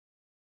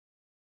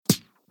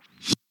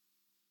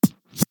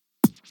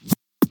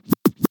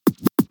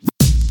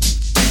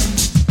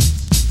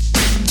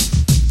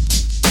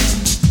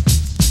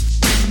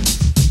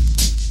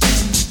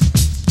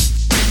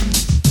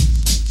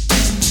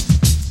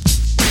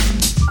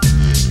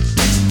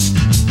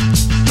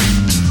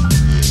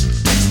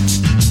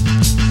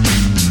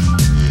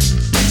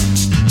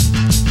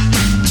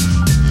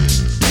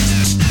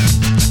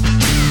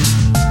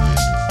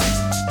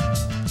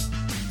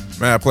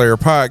Mad Player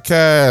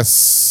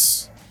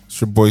Podcast.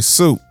 It's your boy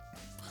Soup.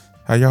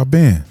 How y'all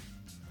been?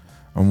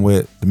 I'm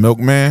with the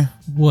Milkman.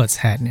 What's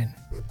happening?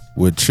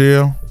 With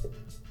Chill.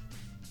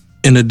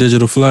 In the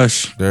digital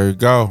flesh. There you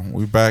go.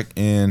 We back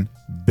in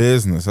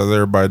business. How's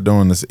everybody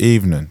doing this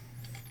evening?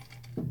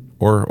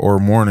 Or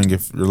morning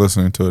if you're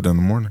listening to it in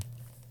the morning.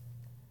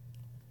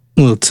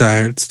 A little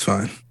tired. It's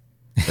fine.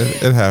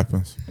 It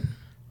happens.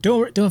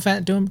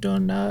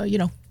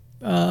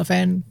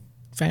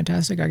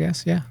 Fantastic, I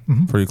guess. Yeah.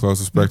 Mm-hmm. Pretty close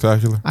to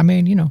spectacular. I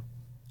mean,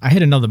 I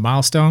hit another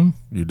milestone.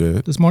 You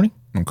did this morning.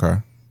 Okay.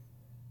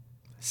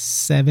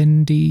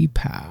 70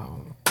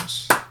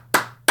 pounds.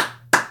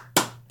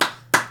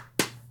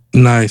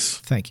 Nice.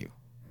 Thank you.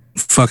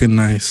 Fucking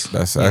nice.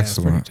 That's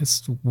excellent.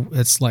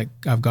 It's like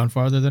I've gone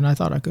farther than I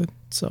thought I could.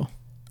 So,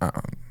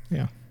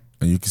 yeah.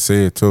 And you can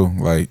see it too.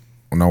 Like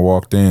when I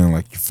walked in,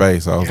 like your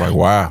face, I was like,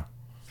 wow.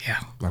 Yeah.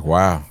 Like,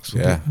 wow.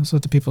 That's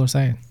what the people are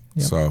saying.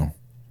 Yep. So,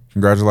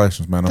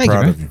 congratulations, man. I'm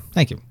proud of you.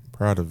 Thank you.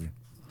 Proud of you.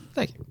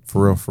 Thank you.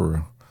 For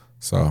real.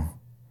 So,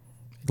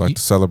 like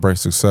to celebrate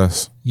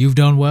success. You've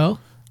done well.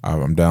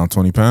 I'm down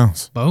 20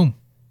 pounds. Boom.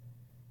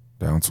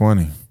 Down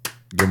 20.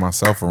 Give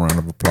myself a round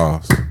of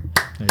applause. There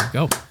you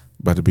go.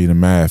 About to be the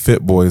mad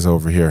fit boys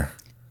over here.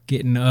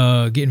 Getting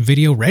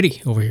video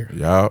ready over here.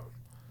 Yup.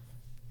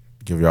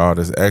 Give y'all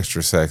this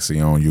extra sexy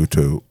on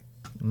YouTube.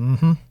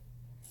 Mm-hmm.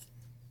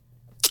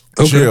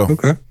 Okay. Chill.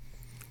 Okay.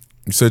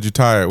 You said you're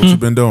tired. What you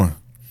been doing?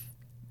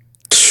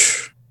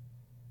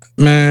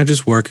 Man,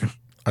 just working.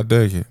 I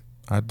dig it.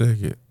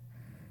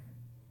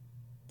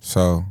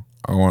 So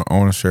I want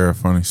to share a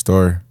funny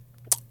story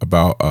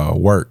about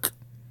work.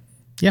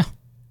 Yeah.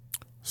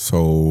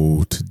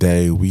 So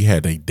today we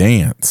had a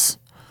dance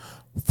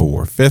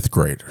for 5th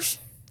graders.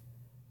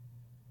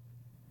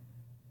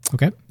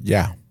 Okay.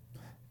 Yeah.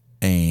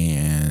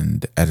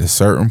 And at a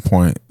certain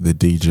point, the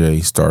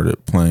DJ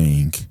started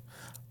playing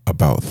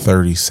about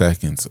 30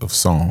 seconds of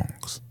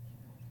songs.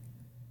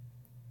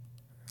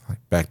 Like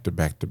back to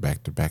back to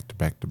back to back to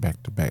back to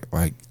back to back.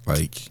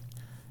 Like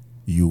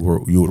you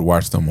would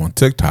watch them on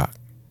TikTok.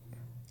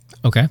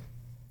 Okay.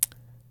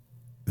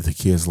 The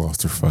kids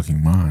lost their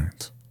fucking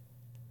minds.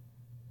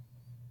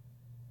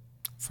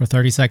 For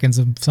 30 seconds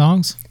of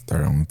songs?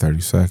 Only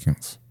 30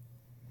 seconds.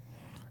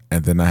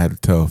 And then I had to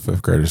tell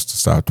 5th graders to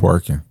stop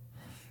twerking.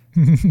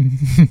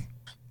 I'm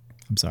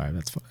sorry.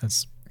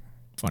 That's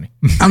funny.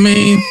 I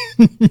mean,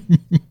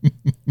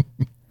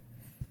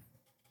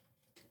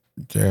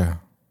 yeah.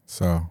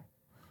 So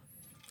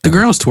the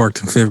girls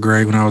twerked in 5th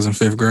grade when I was in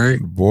 5th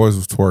grade. the boys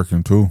was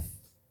twerking too.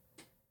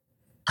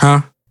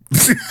 Huh?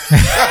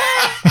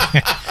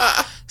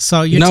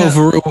 So you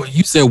for real.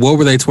 You said what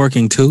were they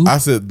twerking to? I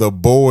said the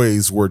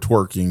boys were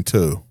twerking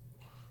too.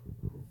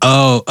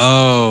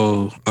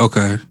 Oh,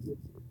 okay.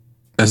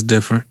 That's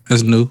different.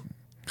 That's new.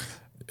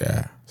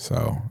 Yeah.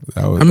 So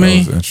that was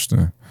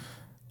interesting.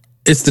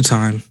 It's the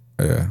time.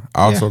 Yeah.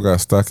 I also got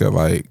stuck at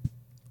like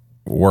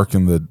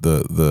working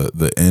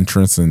the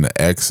entrance and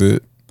the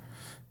exit.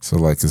 So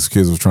like his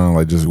kids was trying to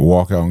like just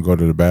walk out and go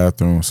to the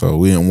bathroom. So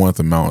we didn't want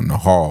them out in the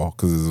hall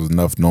because there was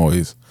enough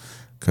noise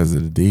because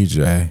of the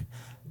DJ.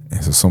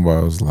 And so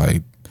somebody was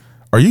like,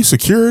 "Are you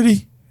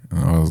security?" And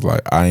I was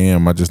like, "I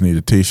am. I just need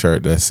a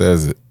T-shirt that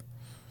says it."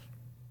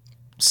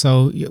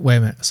 So wait a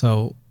minute.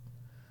 So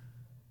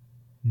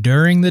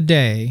during the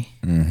day,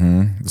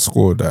 the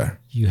school day,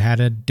 you had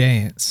a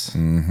dance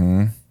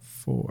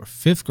for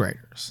 5th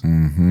graders,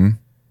 and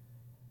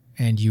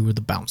you were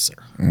the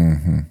bouncer.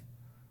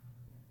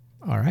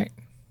 All right.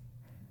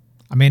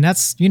 I mean,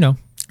 that's and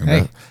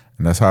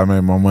that's how I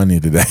made my money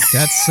today.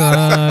 That's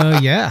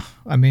yeah.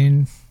 I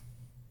mean,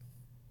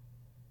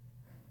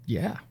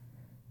 yeah.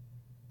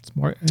 It's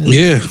more.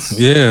 Yeah.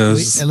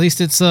 At least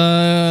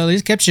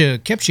kept you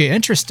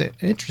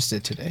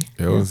interested today.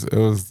 It was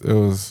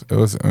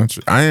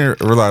interesting. I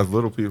didn't realize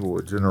little people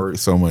would generate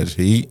so much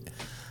heat.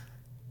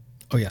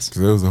 Oh yes.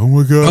 Because it was like, oh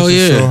my gosh,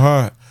 it's so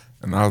hot,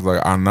 and I was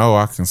like, I know,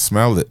 I can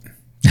smell it.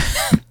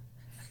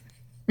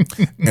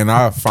 And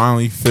I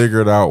finally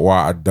figured out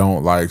why I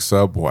don't like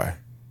Subway.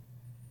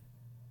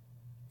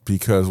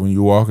 Because when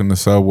you walk in the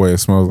Subway, it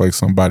smells like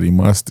somebody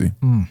musty.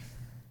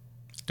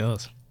 It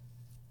does.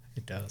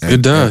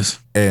 It does.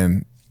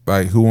 And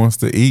like, who wants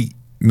to eat?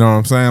 You know what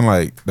I'm saying?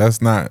 Like,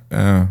 that's not.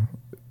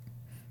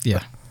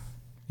 Yeah.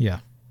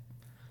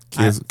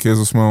 Kids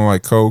were smelling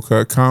like cold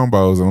cut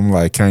combos, and I'm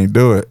like, can't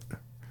do it.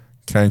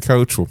 Can't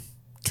coach them.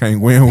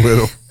 Can't win with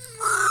them.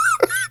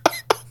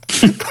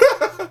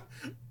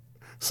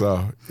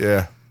 So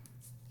yeah.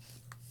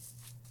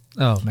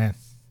 Oh man,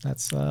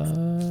 that's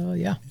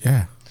yeah.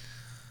 Yeah.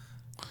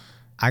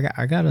 I got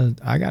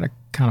a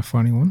kind of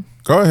funny one.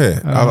 Go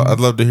ahead. I'd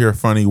love to hear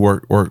funny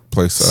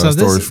workplace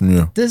stories from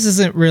you. This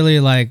isn't really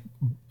like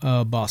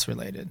boss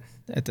related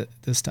at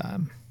this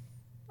time.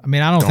 I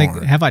mean, I don't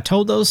think, have I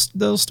told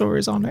those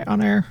stories on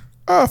air?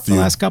 A few. The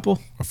last couple.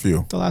 A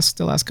few. The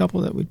last couple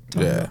that we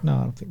talked about. No,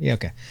 I don't think. Yeah,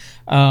 okay.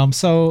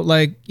 So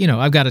like,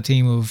 I've got a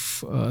team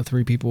of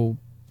 3 people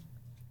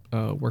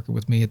working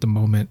with me at the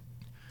moment,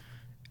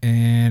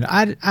 and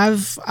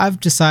I've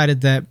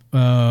decided that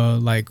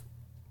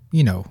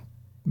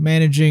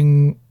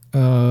managing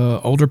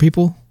older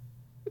people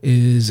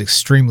is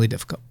extremely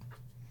difficult.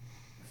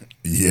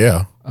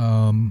 Yeah.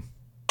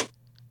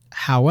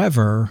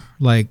 However,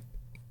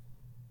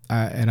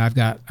 I've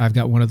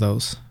got one of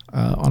those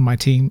on my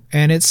team,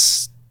 and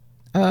it's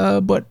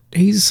but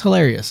he's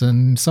hilarious,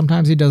 and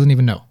sometimes he doesn't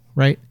even know,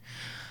 right?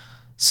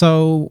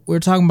 So we're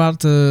talking about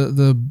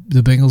the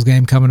Bengals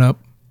game coming up,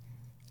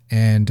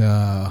 and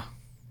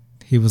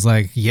he was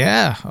like,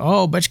 "Yeah,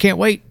 oh, bet you can't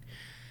wait.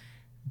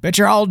 Bet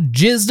you're all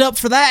jizzed up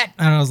for that."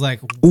 And I was like,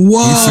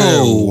 "Whoa, he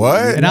said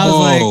what?" And I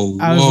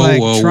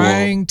was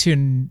trying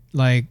to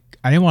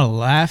I didn't want to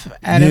laugh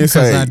at him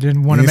because I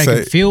didn't want to make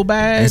him feel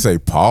bad. You say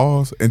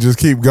pause and just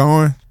keep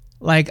going.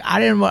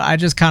 I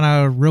just kind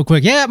of real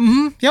quick. Yeah,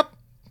 yep,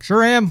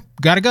 sure am.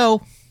 Gotta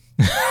go.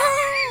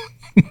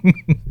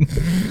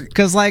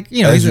 Because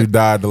as you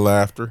died to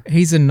laughter.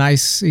 He's a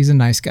nice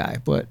guy,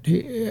 but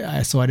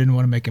so I didn't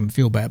want to make him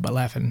feel bad by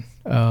laughing.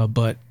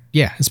 But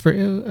yeah, it's pretty.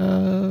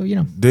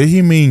 Did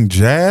he mean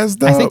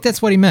jazzed up? I think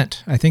that's what he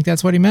meant.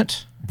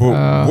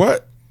 But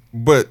what?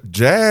 But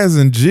jazz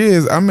and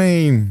jizz. I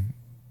mean,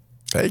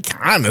 they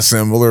kind of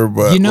similar,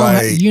 but you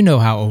know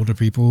how older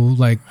people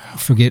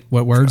forget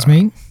what words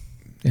mean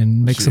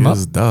and mix them up.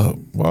 Up.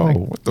 Whoa,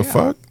 what the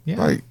fuck?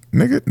 Yeah.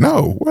 Nigga,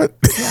 no, what?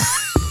 Yeah.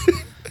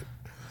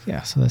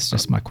 Yeah, so that's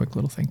just my quick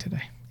little thing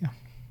today. Yeah.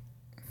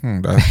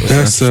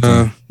 That's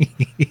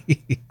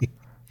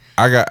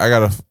I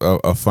got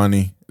a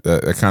funny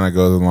that kind of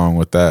goes along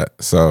with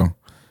that. So,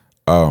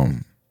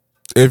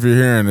 if you're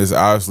hearing this,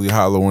 obviously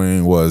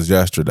Halloween was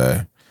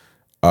yesterday.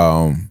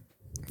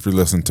 If you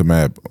listen to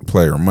Mad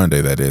Player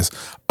Monday, that is.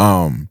 So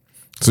on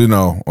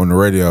the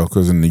radio,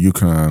 because in the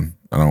Yukon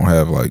I don't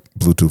have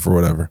Bluetooth or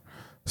whatever.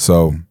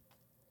 So,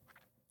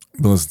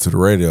 I listen to the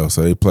radio,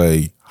 so they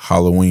play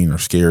Halloween or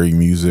scary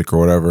music or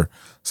whatever.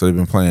 So they've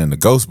been playing the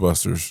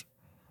Ghostbusters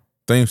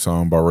theme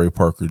song by Ray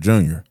Parker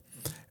Jr.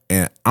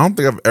 And I don't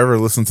think I've ever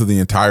listened to the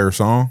entire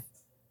song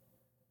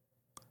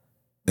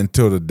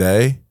until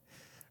today,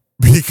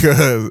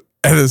 because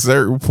at a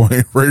certain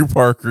point, Ray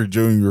Parker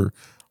Jr.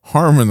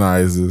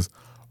 harmonizes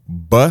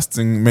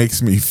 "Busting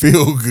makes me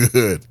feel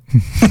good."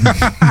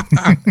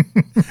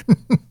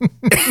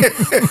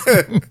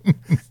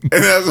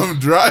 And as I'm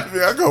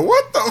driving, I go,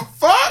 "What the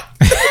fuck?"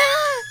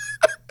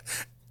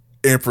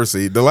 And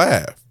proceed to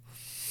laugh.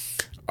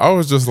 I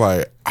was just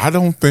like, I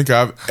don't think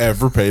I've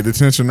ever paid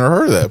attention or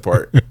heard that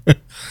part.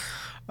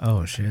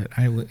 Oh shit!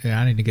 I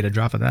need to get a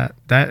drop of that.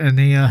 That and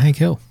the Hank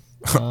Hill.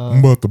 I'm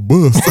about to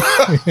bust.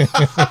 I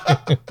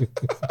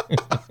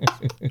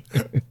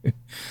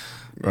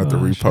have to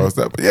repost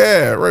that. But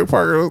yeah, Ray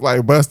Parker was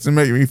like, "Busting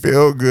make me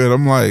feel good."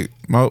 I'm like,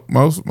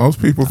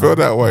 most people feel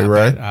that way,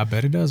 right? I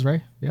bet it does,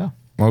 Ray. Yeah.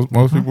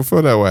 Most people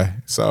feel that way.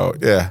 So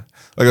yeah,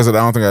 like I said, I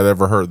don't think I'd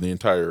ever heard the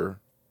entire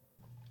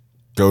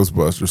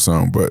Ghostbusters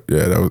song, but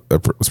yeah,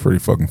 that was pretty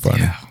fucking funny.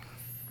 Yeah.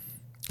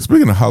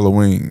 Speaking of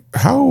Halloween,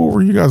 how old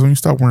were you guys when you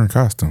stopped wearing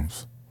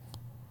costumes?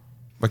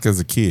 As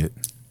a kid?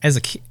 As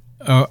a kid,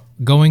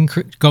 going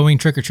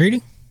trick or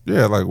treating?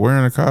 Yeah,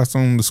 wearing a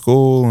costume to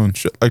school and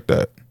shit like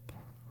that.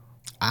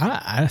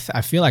 I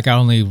feel like I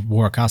only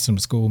wore a costume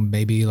to school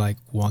maybe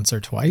once or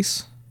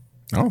twice.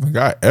 I don't think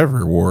I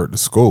ever wore it to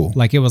school.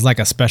 It was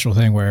a special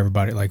thing where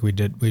everybody we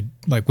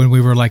when we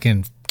were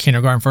in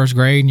kindergarten, first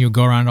grade, and you'd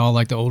go around all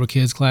the older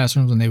kids'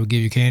 classrooms and they would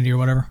give you candy or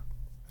whatever.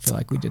 I feel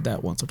like we did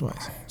that once or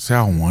twice. See,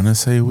 I want to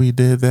say we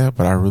did that,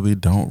 but I really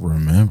don't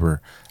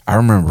remember. I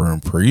remember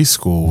in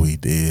preschool we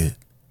did.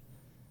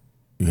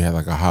 You had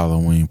a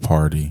Halloween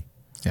party.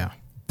 Yeah.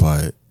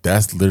 But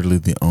that's literally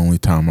the only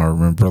time I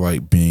remember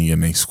being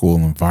in a school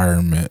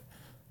environment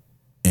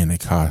in a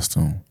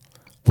costume.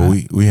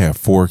 But we had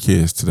 4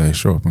 kids today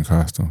show up in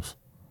costumes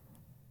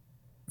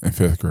in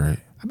 5th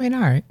grade. I mean, all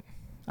right.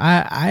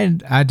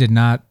 I did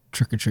not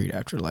trick or treat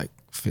after 5th,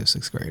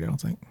 6th grade. I don't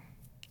think.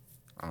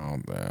 Oh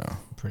man, I'm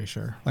pretty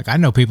sure. I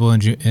know people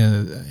that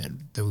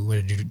we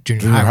went to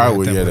junior high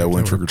that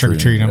went trick or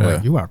treating. I'm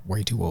like, you are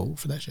way too old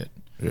for that shit.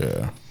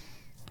 Yeah.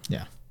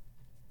 Yeah.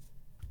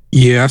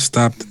 Yeah, I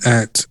stopped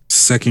at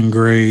 2nd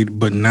grade,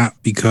 but not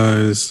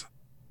because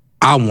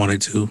I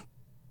wanted to.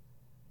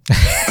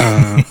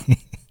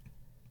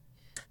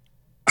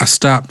 I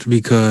stopped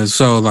because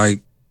my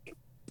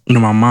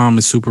mom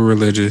is super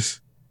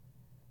religious,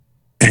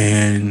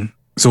 and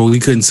so we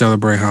couldn't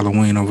celebrate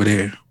Halloween over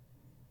there.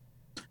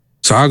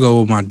 So I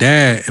go with my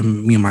dad,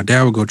 and me and my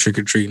dad would go trick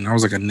or treating. I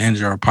was like a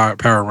ninja or a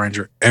Power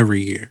Ranger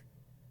every year.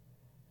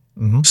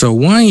 Mm-hmm. So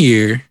one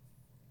year,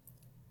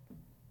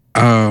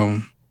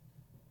 my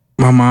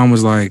mom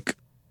was like,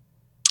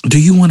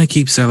 "Do you want to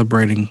keep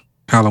celebrating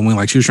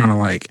Halloween?" She was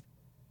trying to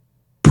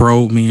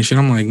probe me and shit.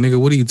 I'm like, "Nigga,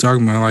 what are you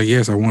talking about?"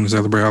 Yes, I want to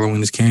celebrate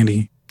Halloween. It's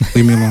candy.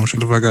 Leave me alone.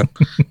 Shut the fuck up.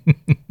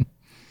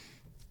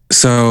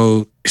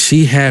 So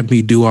she had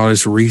me do all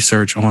this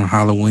research on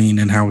Halloween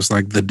and how it's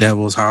the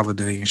devil's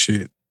holiday and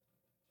shit.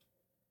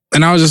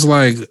 And I was just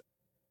like,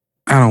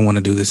 I don't want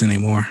to do this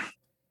anymore.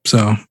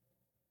 So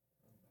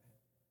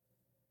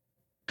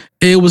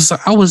It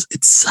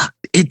sucked.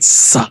 It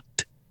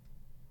sucked.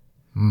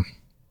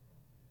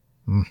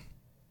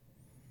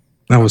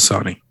 That was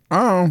Sony.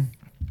 Oh,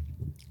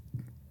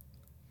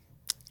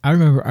 I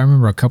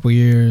remember a couple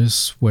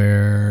years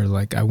where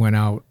like I went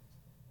out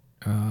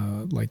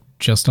like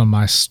just on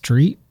my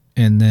street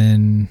and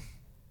then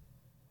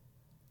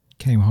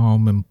came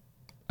home and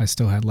I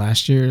still had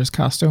last year's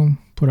costume,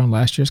 put on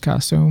last year's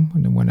costume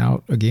and then went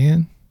out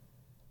again.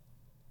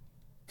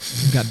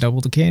 Got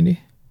double the candy.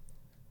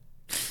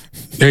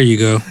 There you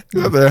go.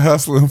 they're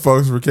hustling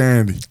folks for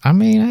candy. I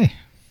mean, hey.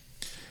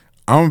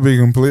 I'm gonna be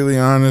completely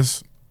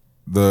honest.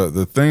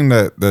 The thing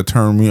that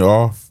turned me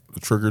off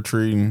trick or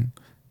treating,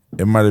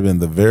 it might have been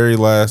the very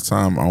last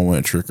time I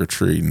went trick or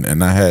treating,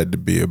 and I had to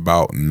be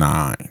about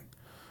 9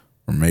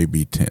 or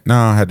maybe 10. No,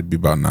 I had to be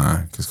about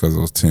 9 because it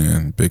was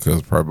 10.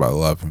 Because probably about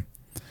 11.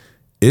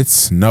 It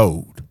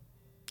snowed.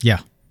 Yeah,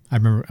 I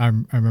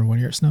remember one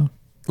year it snowed.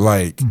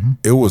 Like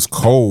it was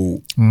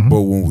cold,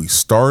 but when we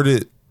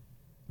started,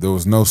 there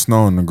was no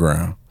snow on the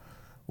ground.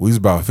 We was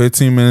about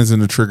 15 minutes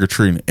into trick or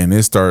treating, and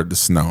it started to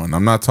snow. And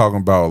I'm not talking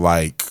about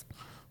like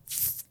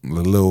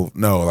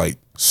like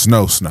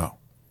snow.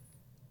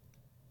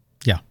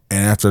 Yeah.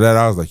 And after that,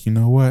 I was like, you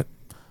know what?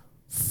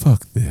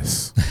 Fuck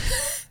this.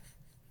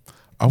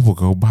 I will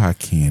go buy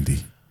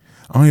candy.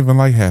 I don't even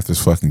like half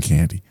this fucking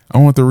candy. I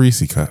want the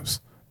Reese cups.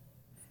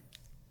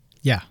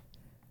 Yeah.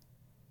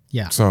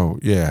 Yeah. So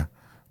yeah.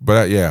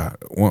 But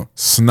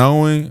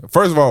snowing.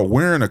 First of all,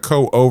 wearing a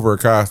coat over a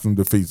costume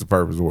defeats the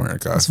purpose of wearing a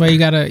costume. That's why you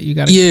gotta.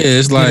 Yeah,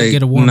 it's like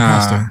get a warm nah.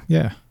 costume.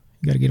 Yeah,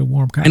 you gotta get a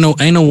warm costume.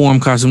 Ain't no warm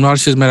costume. No,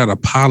 it's just made out of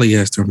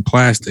polyester and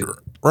plastic.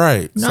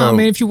 Right. No, so, I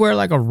mean if you wear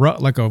like one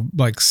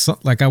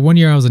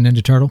year I was a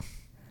Ninja Turtle,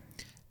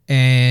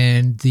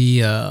 and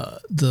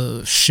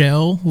the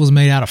shell was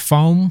made out of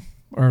foam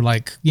or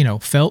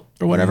felt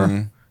or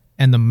whatever,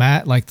 and the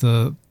mat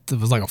there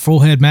was like a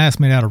full head mask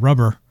made out of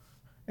rubber,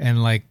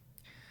 and like.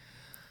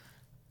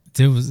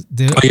 Oh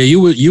yeah,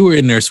 you were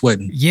in there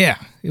sweating. Yeah,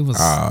 it was.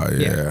 Oh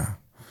yeah.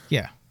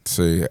 Yeah.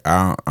 See,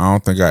 I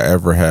don't think I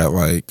ever had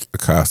like a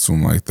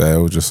costume like that.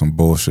 It was just some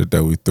bullshit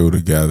that we threw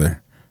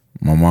together.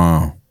 My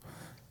mom.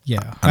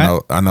 Yeah.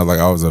 I know. Like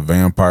I was a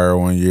vampire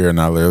one year, and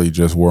I literally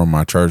just wore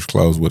my church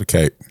clothes with a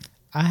cape.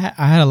 I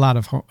had a lot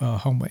of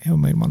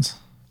homemade ones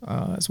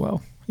as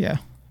well. Yeah.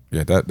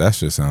 Yeah, that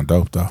shit sound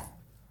dope though.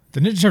 The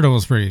Ninja Turtle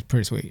was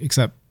pretty sweet,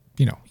 except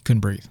you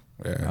couldn't breathe.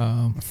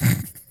 Yeah.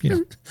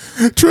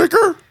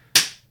 Trigger.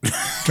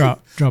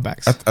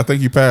 Drawbacks. I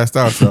think you passed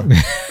out, though.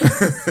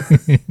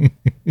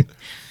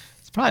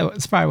 It's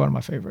probably one of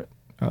my favorite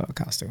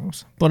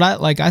costumes. But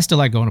I still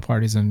like going to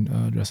parties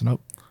and dressing up.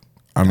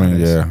 I mean,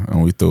 yeah,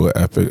 and we threw an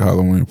epic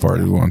Halloween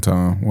party one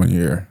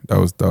year. That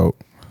was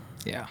dope.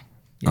 Yeah.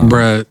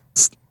 Bruh,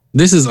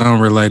 this is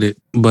unrelated,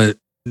 but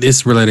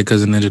it's related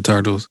because of Ninja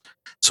Turtles.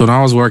 So when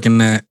I was working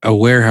at a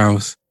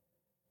warehouse,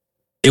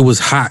 it was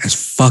hot as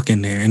fuck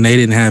in there, and they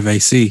didn't have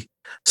AC.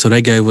 So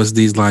they gave us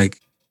these like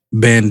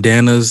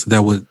bandanas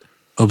that would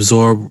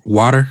absorb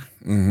water.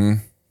 Mm-hmm.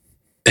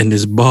 And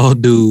this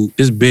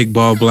big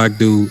bald black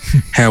dude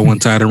had one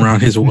tied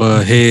around his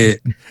head,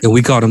 and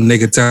we called him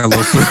Nigga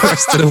Tallow for the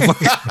rest of the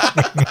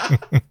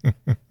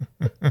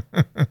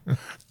fucking.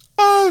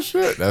 Oh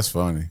shit, that's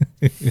funny.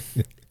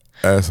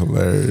 That's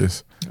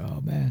hilarious.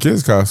 Oh man,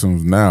 kids'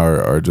 costumes now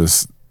are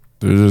just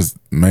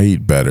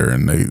made better,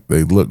 and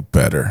they look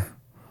better.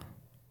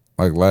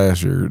 Like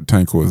last year,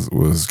 Tank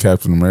was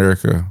Captain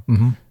America.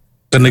 Mm-hmm.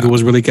 That nigga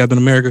was really Captain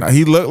America.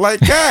 He looked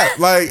like Cap.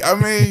 Like I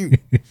mean,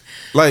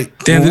 like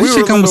damn, did this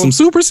shit come with some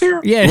super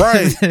serum? Yeah,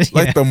 right. Yeah.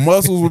 Like the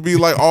muscles would be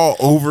like all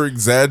over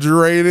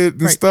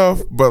exaggerated and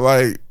stuff, but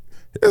like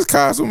his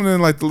costume and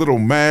then like the little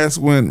mask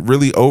went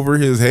really over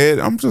his head.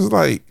 I'm just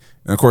like,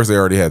 and of course they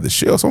already had the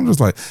shield, so I'm just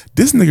like,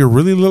 this nigga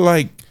really look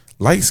like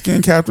light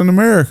skinned Captain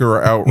America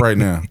out right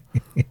now.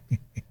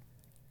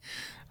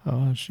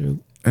 Oh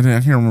shoot! And then I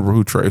can't remember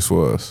who Trace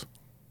was.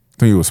 I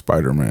think he was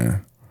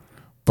Spider-Man.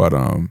 But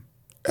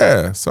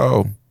yeah,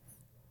 so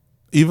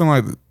even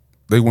like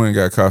they went and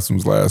got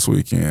costumes last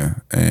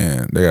weekend,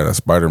 and they got a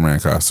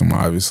Spider-Man costume,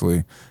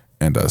 obviously,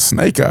 and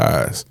Snake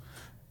Eyes.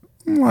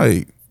 I'm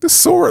like, this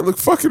sword look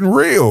fucking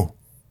real.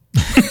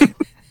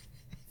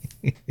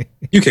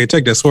 You can't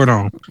take that sword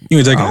on. You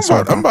ain't taking that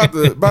sword I'm on.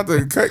 about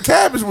to cut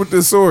cabbage with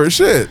this sword.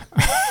 Shit.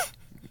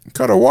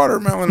 Cut a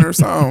watermelon or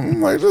something.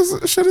 I'm like,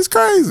 this shit is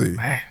crazy.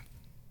 Man.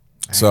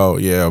 So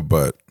yeah,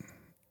 but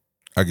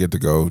I get to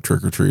go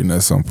trick or treating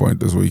at some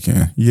point this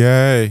weekend.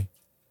 Yay!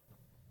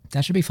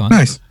 That should be fun.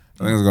 Nice.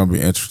 I think it's gonna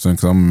be interesting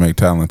because I'm gonna make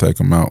Talon take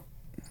him out.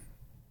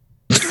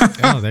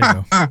 Oh, there you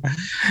go.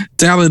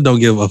 Talon don't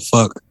give a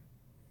fuck.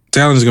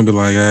 Talon's gonna be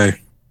like, hey,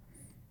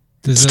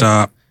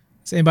 stop.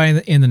 Does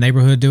anybody in the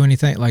neighborhood do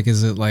anything? Like,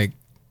 is it like,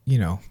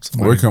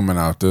 somebody? We're coming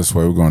out this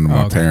way. We're going to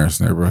my parents'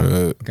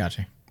 neighborhood.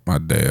 Gotcha. My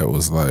dad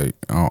was like,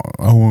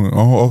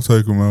 I'll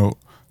take him out.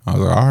 I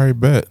was like, all right,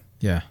 bet.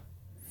 Yeah.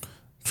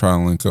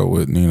 Trying to link up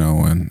with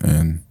Nino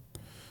and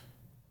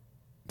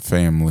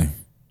family.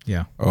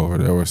 Yeah. over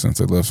there since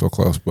they live so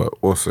close,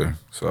 but we'll see.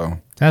 So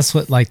That's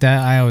what like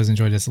that. I always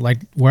enjoy this. Like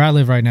where I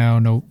live right now,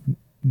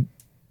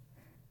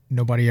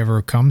 nobody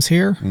ever comes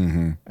here,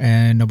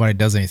 and nobody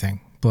does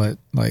anything. But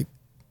like,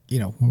 you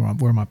know,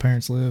 where my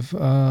parents live,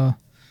 a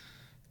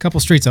couple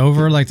streets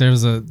over, like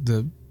there's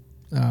the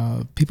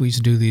people used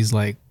to do these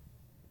like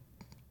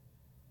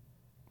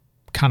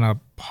kind of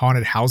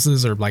haunted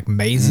houses or like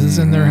mazes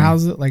in their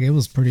houses. Like it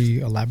was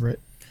pretty elaborate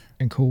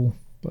and cool.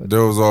 But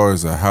there was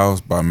always a house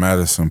by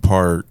Madison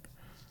Park,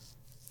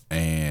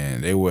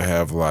 and they would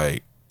have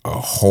like a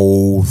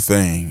whole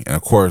thing. And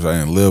of course, I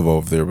didn't live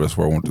over there, but that's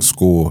where I went to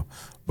school.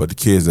 But the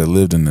kids that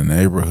lived in the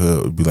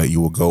neighborhood would be like,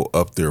 you would go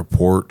up their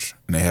porch,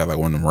 and they had like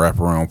one of them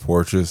wraparound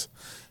porches.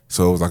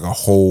 So it was like a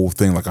whole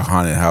thing, like a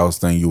haunted house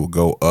thing. You would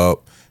go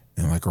up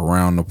and like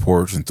around the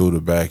porch and through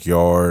the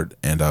backyard,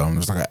 and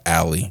there's like an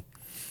alley,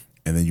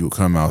 and then you would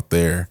come out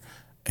there.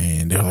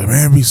 And they're like,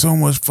 man, it'd be so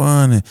much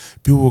fun. And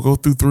people will go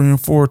through 3 and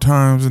 4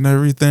 times and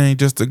everything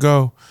just to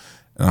go.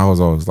 And I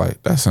was always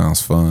like, that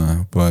sounds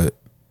fun. But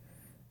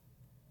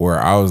where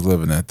I was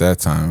living at that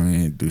time, we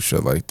didn't do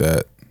shit like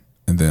that.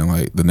 And then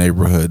like the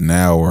neighborhood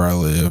now where I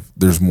live,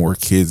 there's more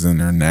kids in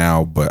there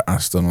now, but I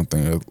still don't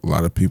think a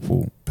lot of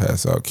people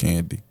pass out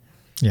candy.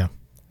 yeah.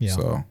 Yeah.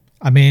 So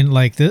I mean,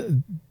 like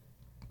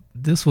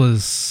this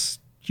was,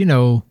 you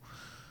know,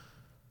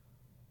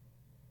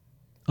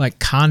 like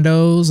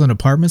condos and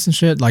apartments and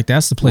shit. Like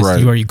that's the place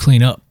Right. where you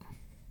clean up,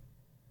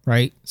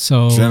 right?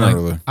 So like,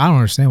 Generally. I don't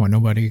understand why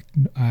nobody.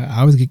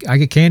 I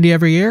get candy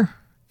every year,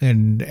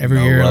 and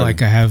every year Nobody.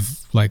 like I have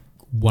like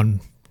one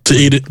To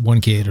eat it.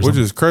 kid or which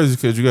something. is crazy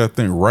because you got to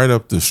think right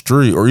up the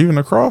street or even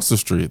across the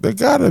street. There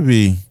got to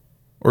be,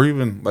 or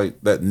even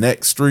like that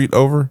next street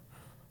over,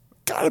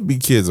 got to be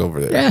kids over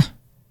there. Yeah,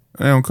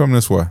 They don't come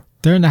this way.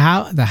 they're in the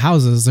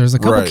houses. There's a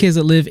couple Right. kids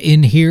that live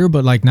in here,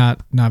 but like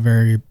not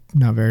very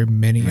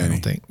many. I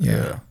don't think.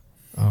 Yeah.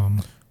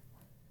 Um.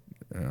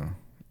 Yeah.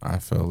 I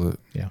feel it.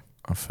 Yeah.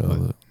 I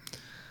feel it.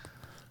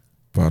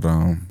 But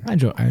I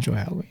enjoy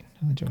Halloween.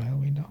 I enjoy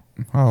Halloween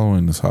though.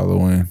 Halloween is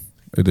Halloween.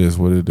 It is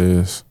what it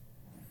is.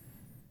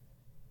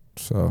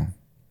 So,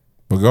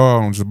 but go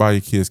out and just buy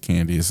your kids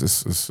candy.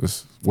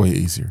 It's way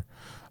easier.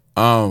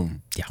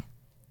 Yeah.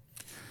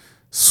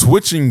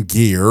 Switching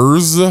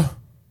gears.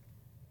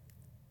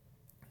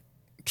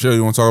 Chill,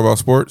 you want to talk about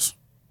sports?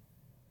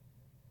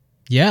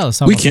 Yeah. Let's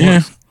talk We about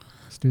can. sports.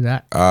 Let's do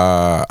that.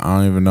 I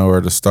don't even know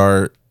where to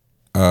start.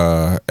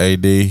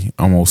 AD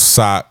almost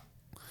socked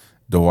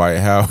Dwight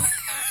Howard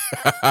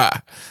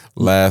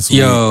last week.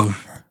 Yo,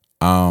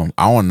 I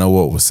want to know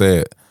what was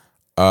said.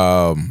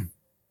 I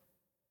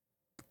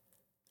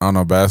don't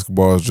know.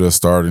 Basketball is just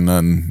starting.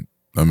 Nothing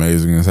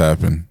amazing has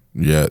happened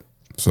yet.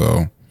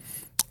 So,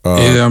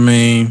 yeah, I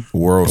mean,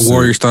 World the Series,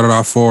 Warriors started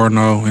off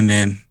 4-0, and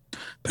then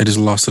they just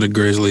lost to the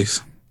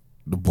Grizzlies.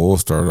 the Bulls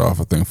started off,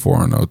 I think,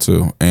 4-0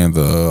 too, and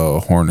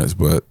the Hornets,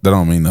 but that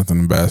don't mean nothing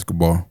in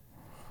basketball.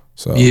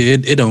 So Yeah,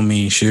 it don't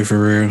mean shit for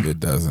real. it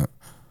doesn't.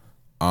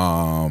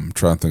 Trying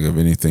to think of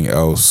anything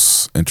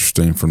else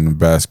interesting from the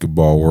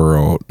basketball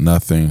world.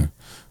 Nothing.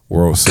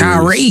 World Series.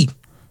 Kyrie.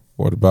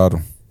 What about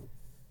him?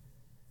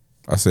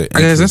 I said.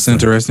 I guess that's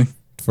interesting.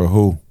 For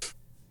who?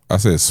 I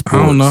said sports.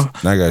 I don't know.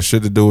 That got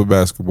shit to do with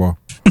basketball.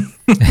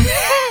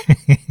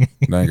 That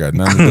ain't got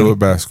nothing to do with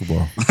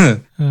basketball.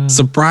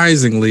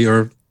 Surprisingly,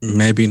 or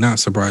maybe not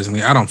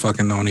surprisingly, I don't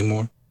fucking know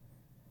anymore.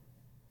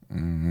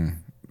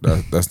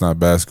 That's not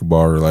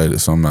basketball related,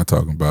 so I'm not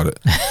talking about it.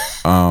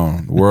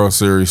 World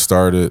Series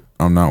started.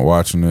 I'm not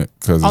watching it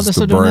because Oh, it's they're the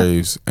still doing that?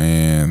 Braves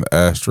and the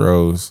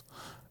Astros,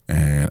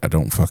 and I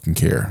don't fucking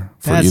care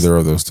for That's- either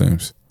of those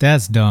teams.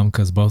 That's dumb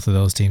because both of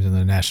those teams in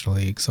the National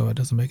League, so it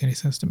doesn't make any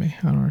sense to me.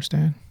 I don't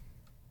understand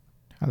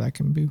how that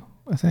can be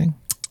a thing.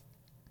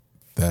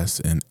 That's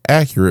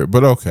inaccurate,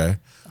 but okay.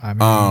 I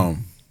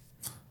mean,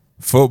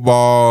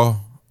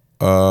 Football.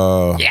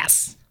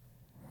 yes.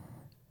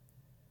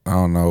 I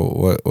don't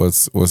know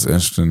what's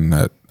interesting.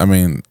 That I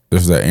mean,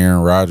 there's that Aaron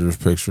Rodgers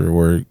picture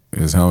where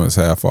his helmet's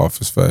half off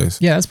his face.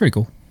 Yeah, that's pretty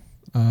cool.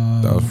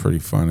 That was pretty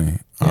funny.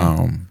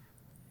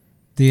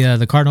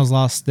 The Cardinals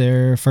lost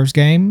their first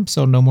game,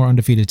 so no more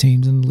undefeated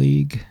teams in the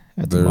league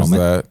at the There's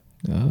moment.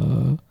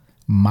 that.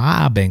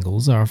 My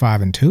Bengals are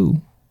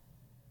 5-2,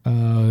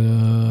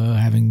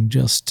 having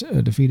just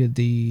defeated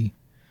the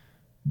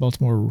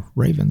Baltimore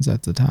Ravens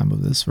at the time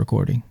of this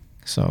recording.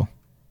 So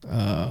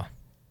that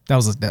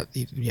was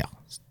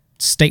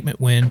statement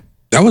win.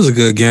 That was a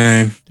good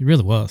game. It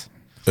really was.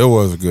 It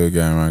was a good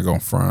game. I ain't gonna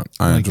front.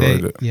 I Like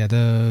enjoyed it. Yeah,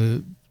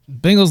 the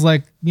Bengals,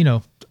 like, you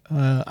know,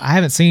 I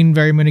haven't seen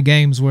very many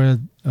games where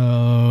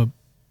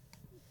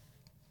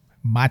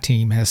my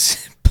team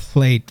has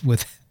played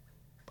with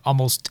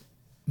almost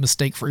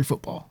mistake-free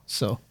football.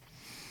 So,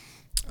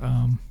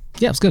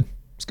 yeah, it's good.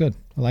 It's good.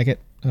 I like it.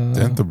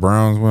 Didn't the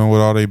Browns win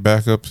with all their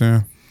backups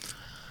in?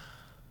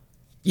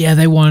 Yeah,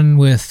 they won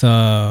with.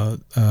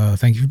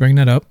 Thank you for bringing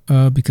that up.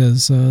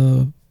 Because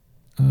Who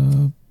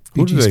did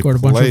BG they scored a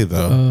bunch play, of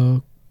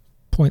though?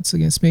 points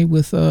against me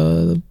with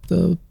the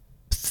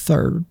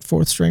third,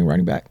 fourth string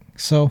running back.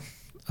 So,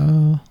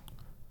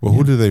 Well,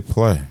 who did they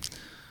play?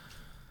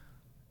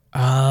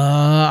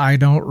 I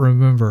don't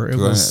remember. It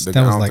was I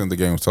that was don't like think the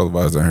game was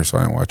televised in here, so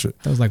I didn't watch it.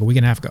 that was like a week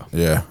and a half ago.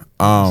 Yeah.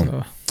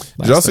 So,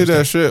 Did y'all see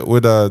that shit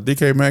with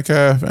DK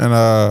Metcalf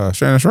and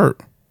Shannon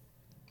Sharp?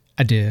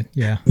 I did.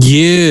 Yeah.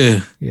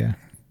 Yeah. Yeah.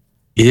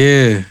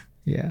 Yeah.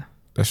 Yeah.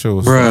 That shit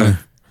was Bruh. funny.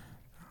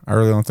 I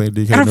really don't think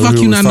DK How the knew fuck who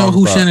you he was not know talking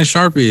who about. Shannon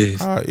Sharp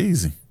is?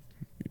 Easy.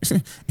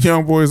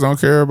 Young boys don't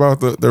care about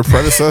their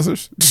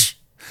predecessors.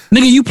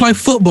 Nigga, you play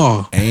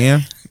football.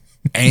 And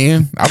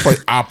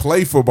I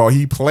play football.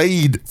 He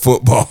played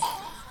football.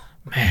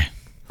 Man.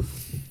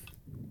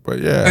 But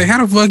yeah. Like,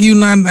 how the fuck you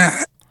not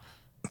that?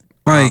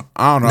 Like,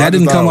 I don't know. that I just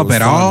didn't thought come it up was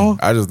at funny. all?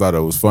 I just thought it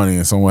was funny,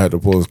 and someone had to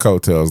pull his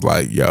coattails.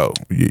 Like, yo,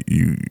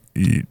 you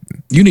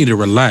You need to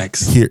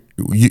relax. here,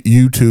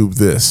 YouTube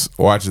this,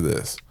 watch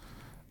this.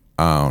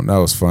 That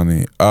was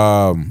funny.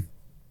 Going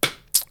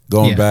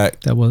Yeah, back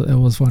it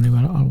was funny.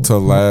 But I to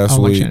last I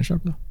like week. Shannon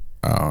Sharp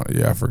though.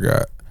 Yeah, I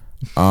forgot.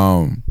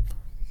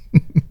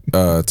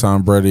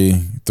 Tom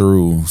Brady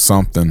threw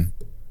something.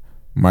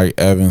 Mike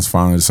Evans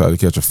finally decided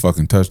to catch a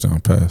fucking touchdown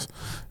pass,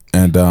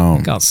 and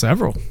Got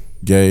several.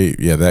 gave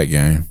that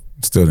game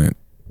still didn't.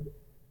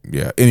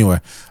 Yeah. Anyway,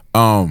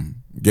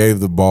 gave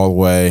the ball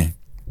away.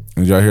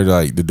 Did y'all hear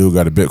like the dude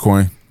got a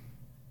Bitcoin?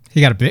 He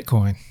got a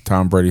Bitcoin.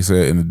 Tom Brady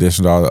said in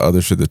addition to all the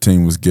other shit the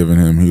team was giving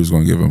him, he was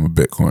going to give him a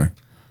Bitcoin.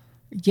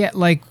 Yeah,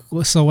 like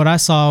so. What I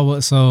saw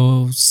was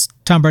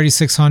Tom Brady's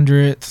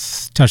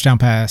 600th touchdown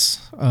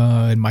pass,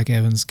 and Mike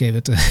Evans gave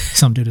it to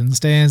some dude in the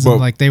stands, and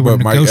like they were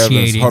Mike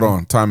negotiating. Evans, hold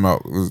on,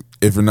 timeout.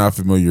 If you're not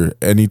familiar,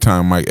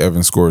 anytime Mike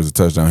Evans scores a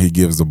touchdown, he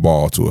gives the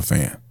ball to a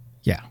fan.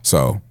 Yeah,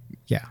 So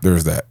yeah.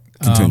 there's that.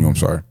 Continue. I'm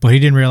sorry. But he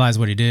didn't realize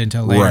what he did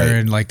until later, Right.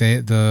 and like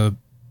the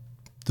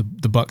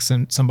Bucks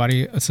sent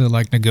somebody to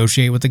like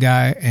negotiate with the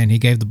guy, and he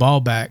gave the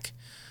ball back.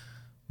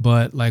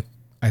 But like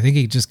I think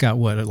he just got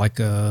what like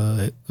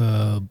a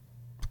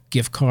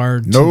gift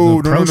card.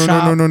 No. to the pro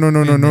shop, and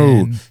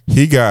then-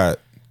 He got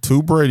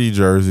 2 Brady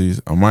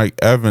jerseys, a Mike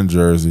Evans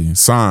jersey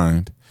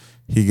signed.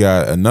 He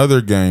got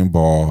another game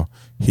ball.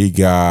 He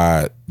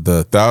got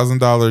the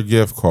 $1,000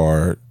 gift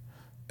card,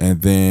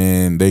 and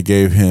then they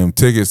gave him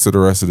tickets to the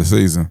rest of the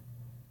season.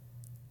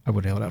 I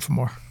would have held out for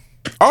more.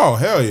 Oh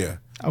hell yeah!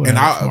 I would And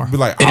have I'll more. be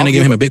like, And then I'll they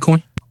gave him a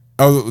Bitcoin?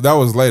 Oh, that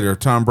was later.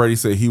 Tom Brady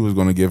said he was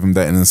going to give him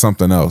that and then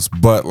something else.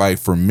 But like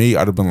for me,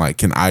 I'd have been like,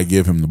 can I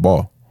give him the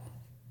ball?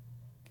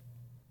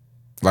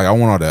 Like I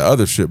want all that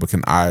other shit, but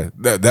can I?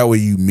 That way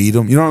you meet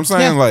him. You know what I'm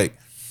saying? Yeah. Like,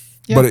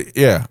 Yeah. but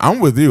yeah, I'm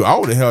with you. I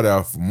would have held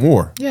out for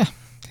more. Yeah,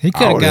 he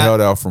could I have would have got.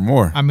 held out for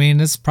more. I mean,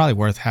 it's probably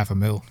worth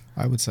 $500,000.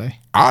 I would say.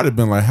 I'd have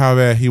been like, how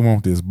bad he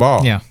want this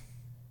ball? Yeah,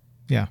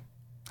 yeah.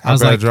 I How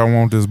was bad like, y'all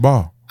want this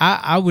ball?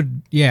 I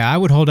would. Yeah, I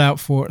would hold out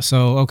for.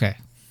 So okay.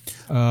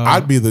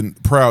 I'd be the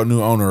proud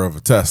new owner of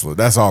a Tesla.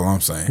 That's all I'm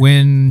saying.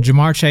 When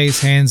Jamar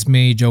Chase hands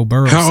me Joe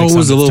Burrow, How old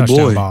was the 600th little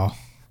touchdown boy? Ball.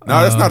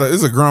 No, that's not.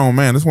 It's a grown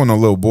man. This wasn't a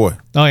little boy.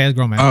 Oh yeah, it's a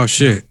grown man. Oh,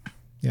 shit.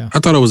 Yeah. I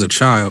thought it was a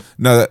child.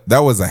 No, that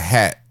was a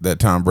hat that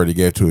Tom Brady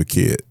gave to a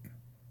kid.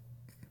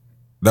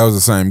 That was the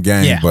same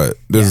game, Yeah. but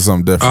this is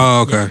something different.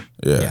 Oh, okay.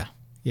 Yeah,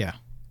 yeah.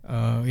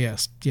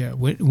 Yes, yeah.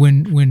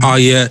 When Oh,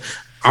 yeah.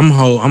 I'm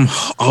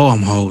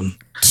holding.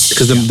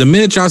 Because the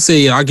minute y'all say,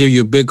 yeah, I'll give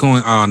you a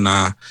Bitcoin, oh,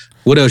 nah.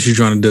 What else you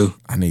trying to do?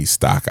 I need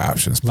stock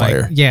options like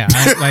player. yeah,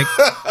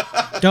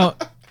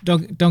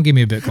 don't give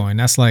me a Bitcoin.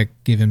 That's like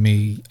giving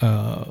me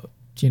an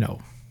IOU.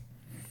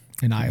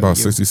 About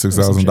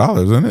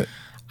 $66,000, isn't it?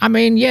 I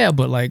mean, yeah,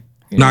 but like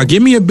Nah,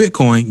 give me a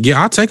Bitcoin.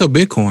 Yeah, I'll take a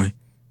Bitcoin.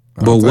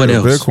 But what Take a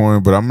else?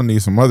 Bitcoin, but I'm gonna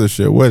need some other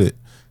shit with it.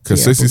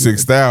 Cause Yeah, but-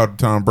 66,000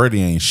 Tom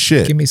Brady ain't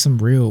shit. give me some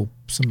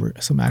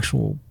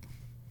actual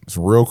It's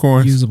real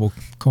coins. usable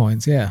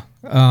coins. Yeah.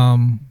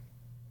 Yeah.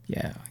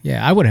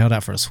 I would have held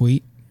out for a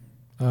suite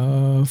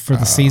for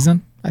the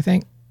season. I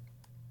think.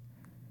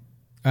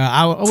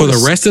 I For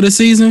the rest of the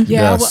season?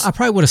 Yeah, Yes. I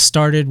probably would have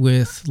started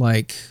with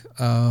like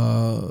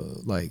a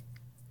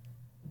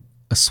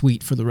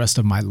suite for the rest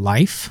of my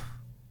life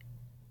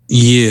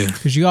Yeah.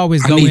 because you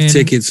always I go need in.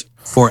 tickets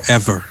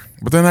forever.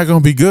 But they're not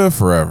gonna be good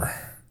forever.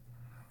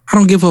 I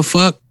don't give a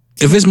fuck.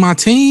 If it's my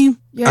team,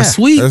 Yeah. a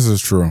suite. This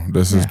is true.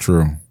 This is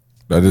true.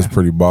 That is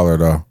pretty baller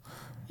though.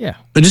 Yeah,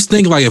 But just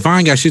think like if I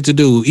ain't got shit to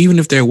do, even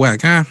if they're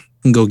whack, I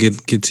can go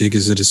get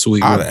tickets to the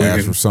suite. I'd real quick.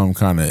 ask for something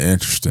kind of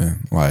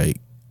interesting. Like,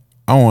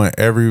 I want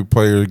every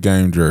player's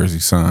game jersey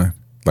signed.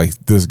 Like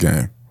this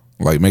game.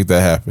 Like, make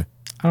that happen.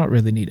 I don't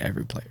really need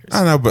every player.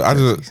 I know, but I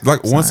just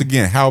like once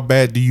again, how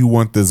bad do you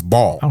want this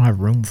ball? I don't have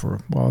room for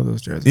all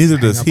those jerseys. Neither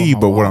to hang does up on he. my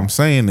But what wall. I'm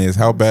saying is,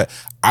 how bad?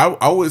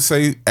 I would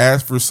say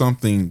ask for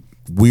something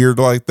weird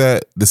like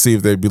that to see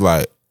if they'd be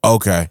like,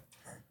 okay,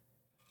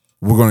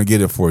 we're gonna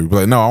get it for you. But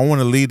like, no, I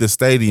want to leave the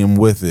stadium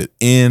with it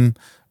in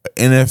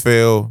an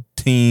NFL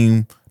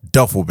team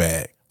duffel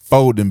bag,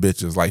 folding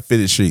bitches like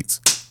fitted sheets.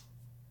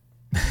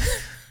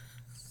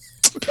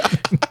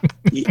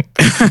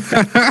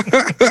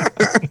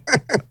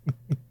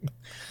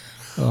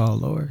 Oh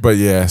Lord. But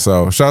yeah,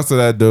 so shouts to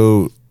that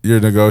dude. Your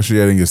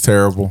negotiating is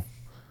terrible.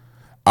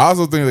 I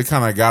also think they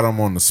kind of got him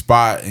on the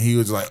spot, and he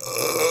was like,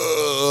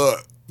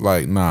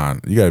 Like, nah,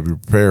 you got to be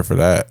prepared for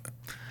that.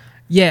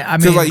 Yeah, I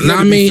Because mean, like, you No, gotta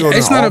I be mean, fielding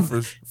it's not a-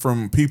 offers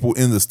from people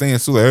in the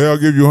stands too. Like, hey, I'll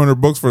give you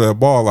 $100 for that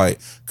ball. Like,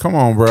 come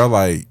on, bro.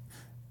 Like,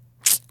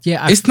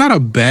 yeah, It's not a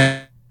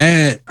bad.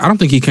 I don't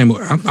think he came.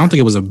 I don't think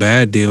it was a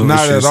bad deal. not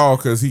It's at just, all.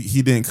 Because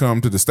he didn't come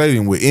to the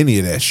stadium with any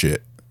of that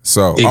shit.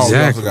 So, we also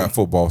Exactly. got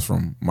footballs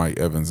from Mike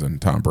Evans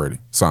and Tom Brady,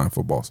 signed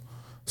footballs.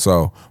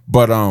 So,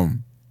 but I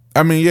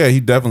mean, yeah,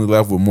 he definitely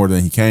left with more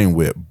than he came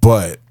with.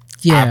 But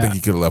Yeah. I think he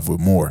could have left with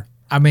more.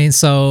 I mean,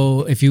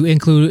 so if you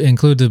include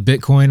the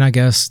Bitcoin, I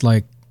guess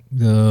like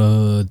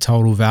the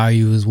total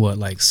value is what,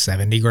 like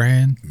 70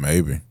 grand.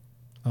 Maybe.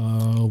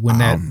 When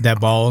that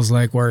ball is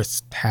like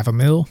worth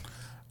 $500,000.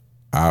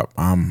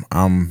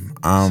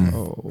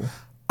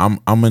 I'm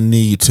gonna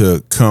need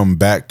to come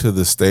back to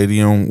the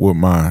stadium with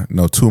my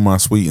to my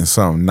suite and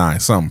something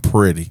nice, something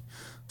pretty,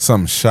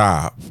 something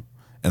sharp,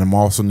 and I'm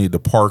also need to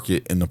park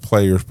it in the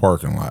players'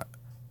 parking lot.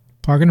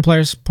 Park in the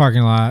players'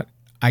 parking lot.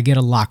 I get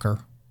a locker.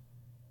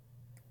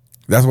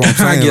 That's what I'm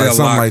saying, Get like a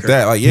something like locker.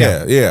 that. Like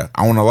yeah,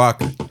 I want a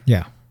locker,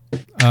 Yeah.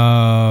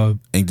 and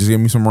just give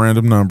me some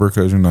random number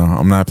because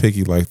I'm not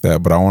picky like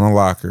that, but I want a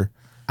locker.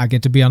 I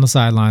get to be on the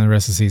sideline the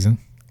rest of the season.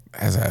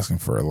 That's asking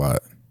for a lot.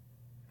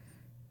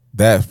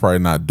 That's probably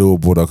not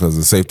doable though because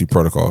of the safety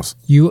protocols.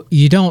 You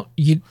don't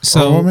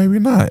so or maybe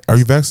not. Are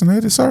you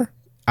vaccinated, sir?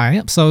 I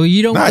am. So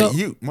you don't Not go,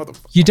 you,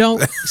 motherfucker. you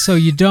don't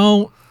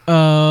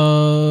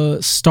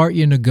start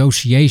your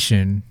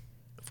negotiation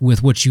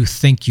with what you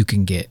think you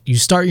can get. You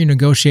start your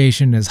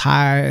negotiation as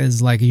high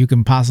as like you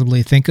can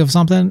possibly think of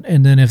something,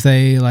 and then if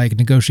they like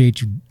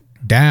negotiate you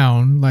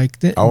down, like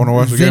I want to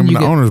watch the game in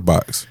the owner's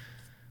box.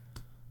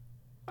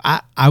 I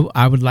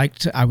would like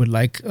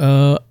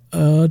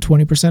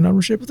 20%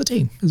 ownership of the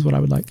team is what I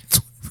would like.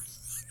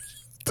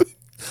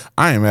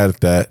 I ain't mad at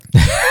that.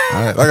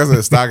 Like I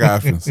said, stock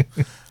options.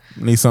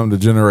 Need something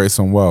to generate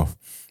some wealth.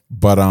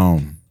 But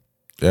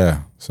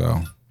yeah.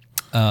 So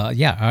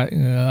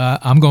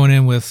I'm going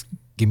in with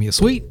give me a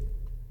suite,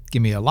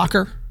 give me a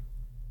locker,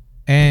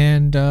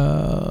 and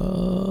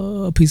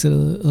a piece of a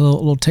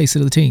little taste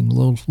of the team, a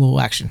little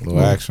action, little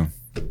action.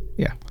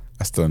 Yeah.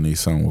 I still need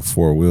something with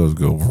four wheels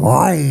go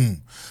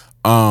vroom.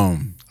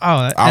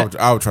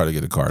 I would try to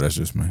get a car. That's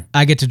just me.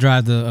 I get to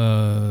drive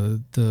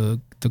the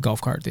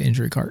golf cart, the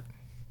injury cart.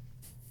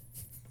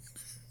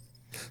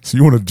 So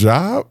you want a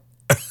job?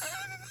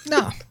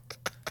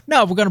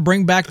 No, we're gonna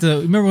bring back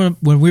remember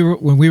when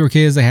we were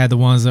kids, they had the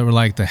ones that were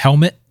like the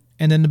helmet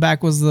and then the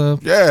back was the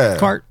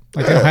cart.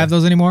 Like they don't have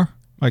those anymore.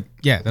 Like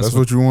that's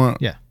what you want.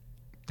 Yeah,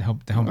 the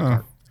helmet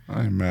cart.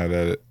 I ain't mad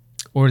at it.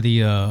 Or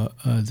the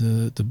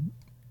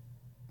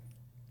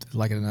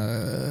like in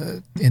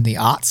the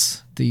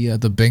aughts, the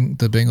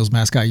Bengals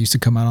mascot used to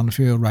come out on the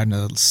field riding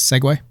a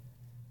Segway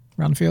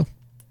around the field.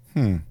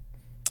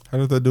 How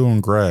did that do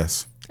on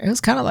grass? It was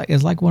kind of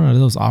like one of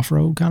those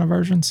off-road kind of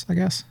versions, I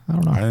guess. I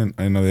don't know. I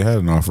didn't know they had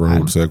an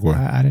off-road Segway.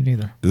 I didn't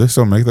either. Do they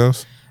still make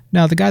those?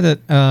 No, the guy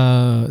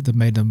that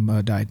made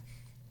them died.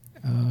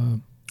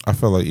 I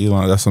feel like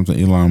that's something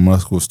Elon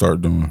Musk will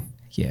start doing.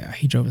 Yeah,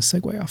 he drove a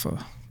Segway off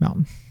a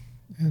mountain.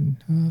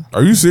 And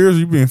are you serious? Are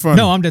you being funny?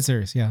 no, I'm dead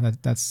serious. Yeah,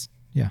 that's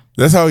yeah.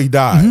 That's how he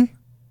died. Mm-hmm.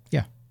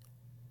 Yeah.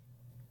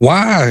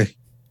 Why?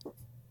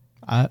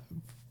 I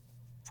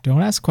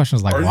don't ask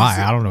questions like why.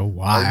 I don't know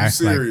why. Are you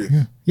serious?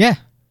 Like, yeah.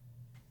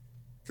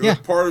 Yeah.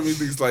 Part of me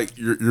thinks like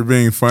you're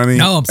being funny.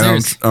 No, I'm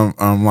serious.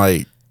 I'm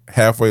like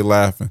halfway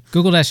laughing.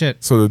 Google that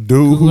shit. So the dude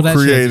Google who that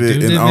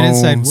created shit. and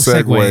owned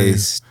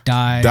Segways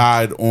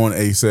died on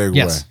a Segway.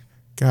 Yes.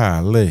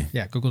 Golly.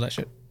 Yeah, Google that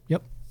shit.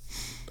 Yep.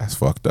 That's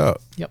fucked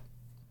up. Yep.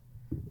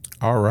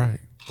 All right.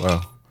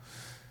 Well,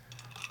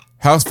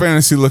 how's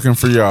fantasy looking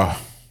for y'all?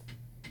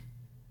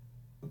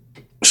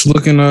 It's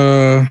looking.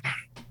 I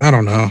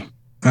don't know.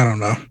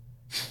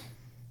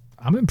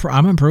 I'm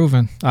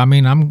improving. I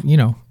mean, I'm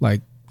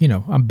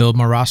I'm building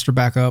my roster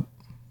back up.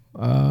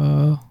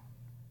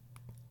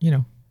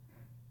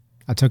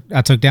 I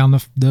took down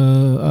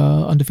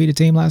the undefeated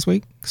team last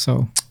week.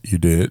 So You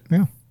did.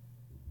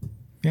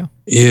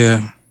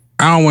 Yeah.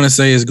 I don't want to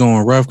say it's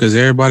going rough because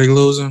everybody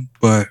losing,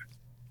 but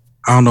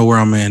I don't know where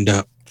I'm gonna end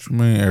up. What you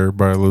mean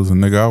everybody losing?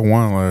 Nigga, I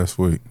won last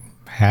week.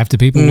 half the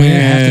people win,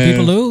 half the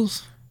people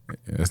lose.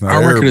 It's not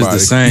Our record everybody.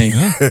 is the same.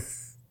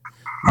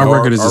 Our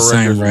record is the same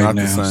records are right not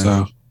the now. same.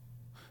 So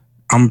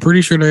I'm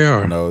pretty sure they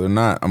are. No, they're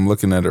not. I'm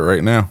looking at it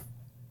right now.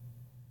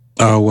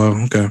 Oh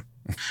well, okay.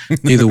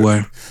 Either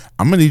way.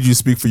 I'm gonna need you to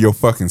speak for your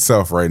fucking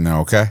self right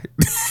now, okay?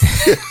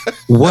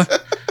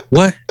 What?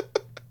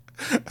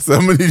 So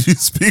I'm gonna need you to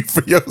speak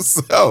for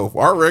yourself.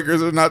 Our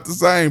records are not the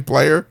same,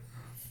 player.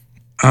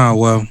 Oh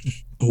well,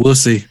 we'll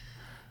see.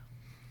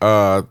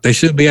 They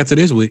should be after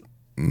this week.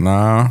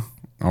 Nah,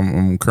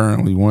 I'm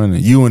currently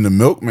winning. You and the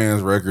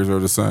Milkman's records are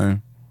the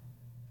same.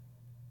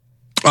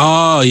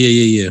 Oh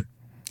yeah.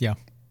 Yeah.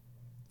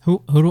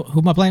 Who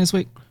am I playing this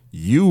week?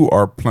 You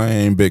are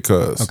playing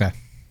because Okay.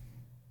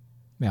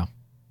 Yeah.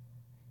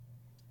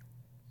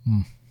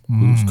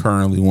 who's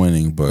currently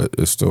winning, but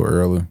it's still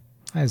early.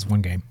 That is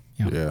one game.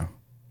 Yeah. Yeah.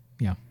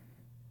 Yeah.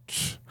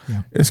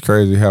 Yeah. It's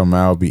crazy how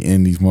Mal be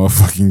in these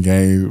motherfucking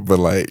games, but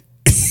like,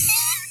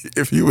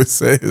 if he would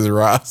say his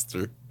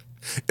roster,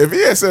 if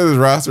he had said his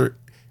roster,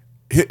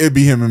 it'd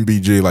be him and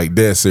BG, like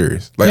dead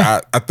serious.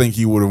 Like I think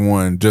he would have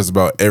won just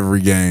about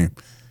every game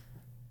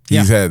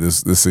he's had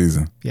this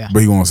season. Yeah.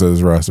 But he won't say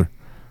his roster.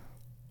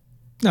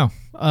 No.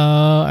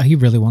 He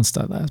really wants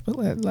that last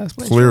place.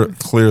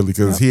 Clearly,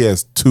 because he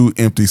has 2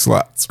 empty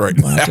slots right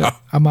now.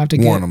 I'm about to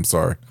get One, I'm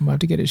sorry. I'm about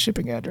to get his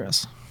shipping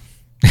address.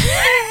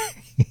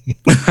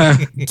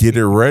 Get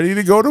it ready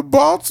to go to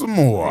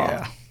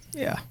Baltimore.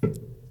 Yeah.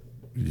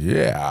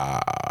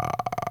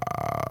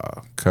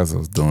 Cause I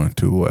was doing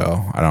too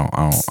well. I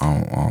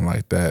don't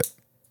like that.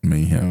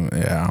 Me, him.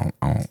 Yeah,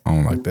 I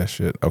don't like that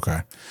shit.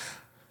 Okay.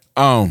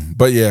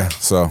 But yeah,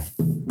 so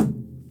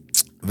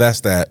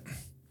that's that.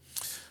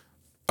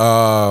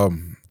 I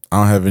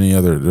don't have any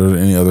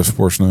other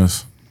sports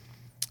news.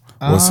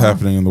 What's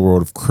happening in the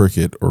world of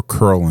cricket or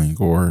curling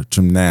or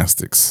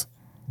gymnastics?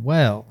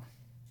 Well,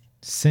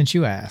 since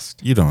you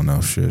asked, You don't know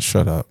shit.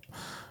 Shut up.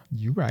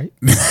 you right.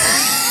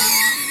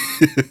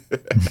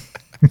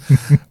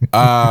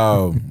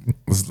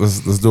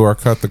 Let's do our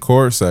cut the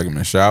cord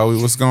segment, shall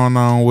we? What's going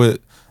on with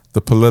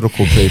the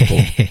political people?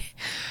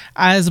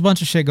 There's a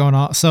bunch of shit going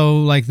on.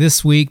 So, like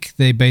this week,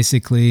 they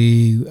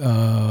basically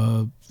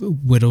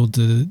whittled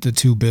the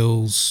 2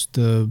 bills: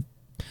 the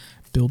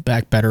Build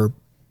Back Better,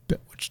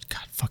 which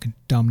God fucking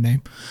dumb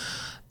name,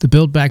 the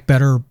Build Back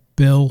Better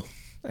bill,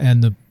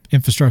 and the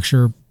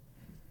infrastructure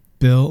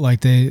bill.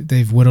 Like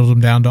they've whittled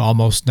them down to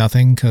almost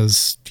nothing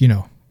because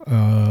Joe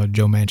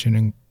Manchin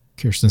and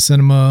Kirsten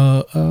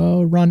Sinema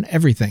run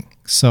everything.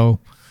 So,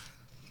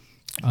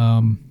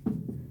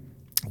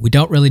 we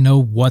don't really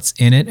know what's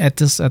in it at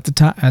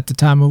the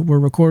time of we're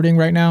recording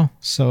right now.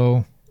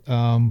 So,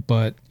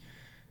 but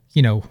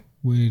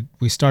we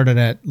started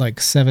at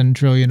like 7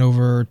 trillion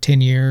over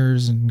 10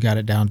 years and got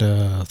it down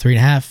to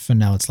 3.5, and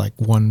now it's like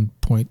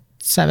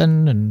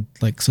 1.7, and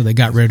like so they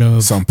got rid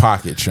of some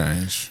pocket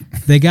change.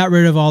 They got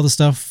rid of all the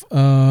stuff,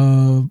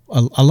 a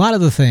lot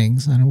of the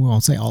things, and we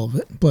won't say all of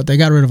it, but they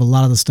got rid of a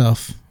lot of the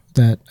stuff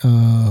that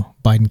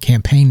Biden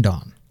campaigned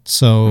on.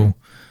 So,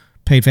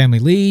 paid family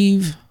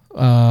leave.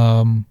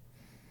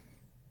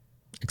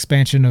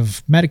 Expansion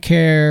of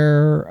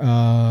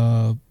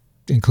Medicare,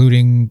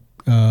 including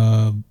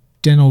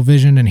dental,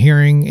 vision, and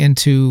hearing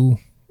into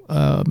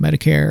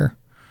Medicare.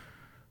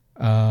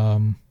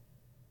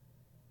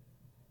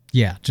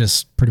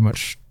 Just pretty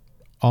much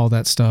all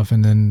that stuff,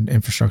 and then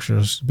infrastructure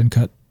has been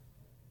cut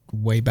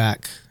way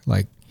back.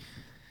 Like,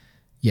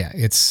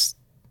 it's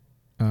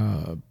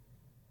not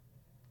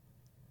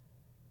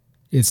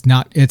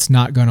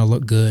going to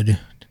look good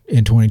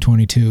in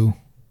 2022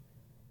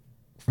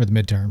 for the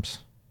midterms.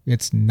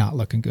 It's not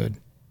looking good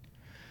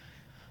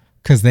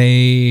because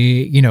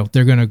they're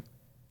going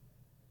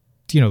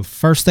to,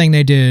 first thing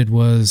they did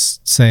was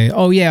say,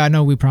 oh yeah, I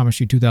know we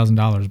promised you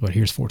 $2,000, but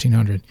here's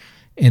 $1,400.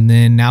 And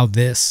then now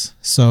this.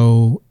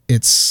 So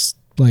it's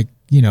like,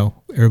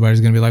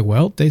 everybody's going to be like,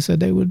 well, they said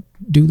they would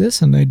do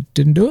this and they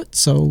didn't do it.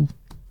 So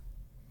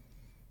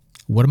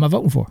what am I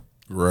voting for?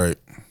 Right.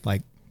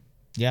 Like,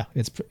 yeah,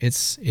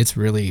 it's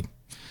really,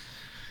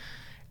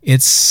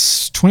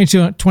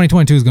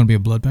 2022 is going to be a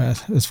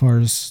bloodbath as far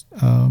as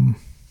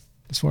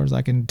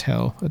I can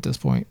tell at this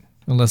point,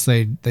 unless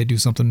they do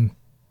something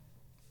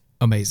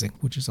amazing,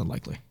 which is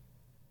unlikely.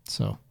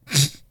 So,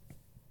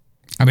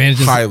 I mean, it's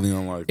just highly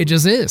unlikely. It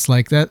just is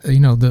like that,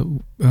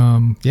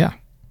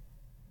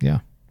 yeah.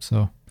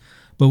 So,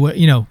 but what,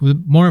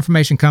 with more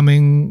information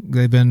coming,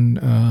 they've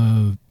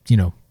been,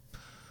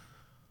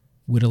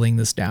 whittling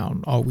this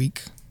down all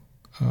week.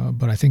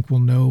 But I think we'll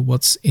know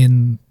what's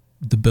in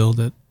the bill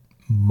that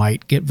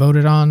might get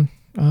voted on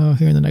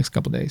here in the next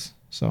couple of days.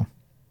 So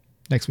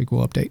next week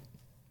we'll update.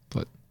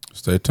 But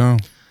stay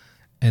tuned.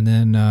 And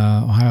then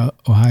the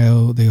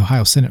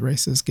Ohio Senate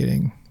race is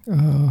getting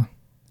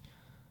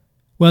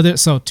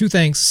so 2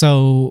 things.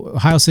 So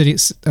Ohio City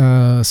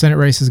Senate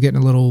race is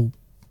getting a little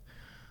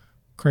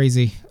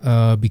crazy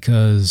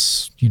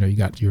because you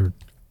got your.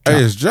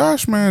 Hey, is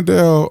Josh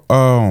Mandel?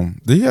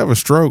 Did he have a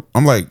stroke?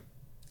 I'm like,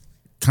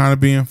 kind of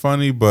being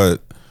funny,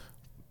 but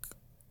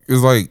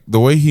it's like the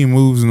way he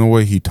moves and the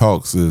way he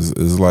talks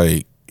is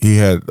like he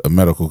had a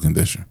medical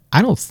condition.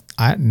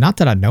 Not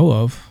that I know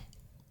of.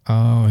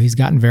 He's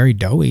gotten very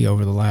doughy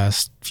over the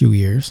last few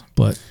years,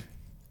 but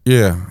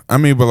yeah, I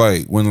mean, but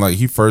like when like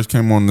he first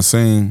came on the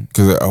scene,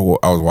 because I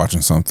was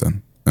watching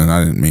something and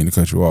I didn't mean to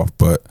cut you off,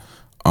 but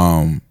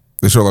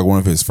they showed like one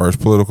of his first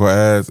political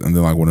ads and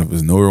then like one of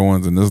his newer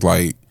ones, and it's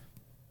like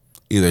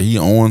either he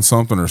owns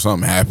something or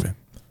something happened.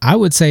 I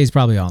would say he's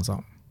probably on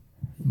something.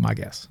 My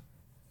guess.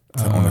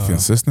 On a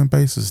consistent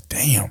basis,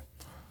 damn.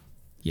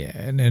 Yeah,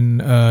 and then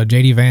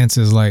JD Vance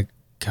is like,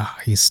 God,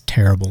 he's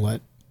terrible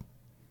at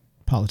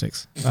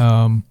politics.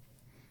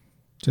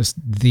 Just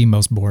the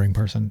most boring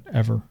person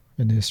ever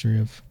in the history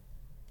of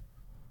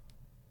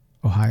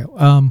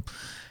Ohio.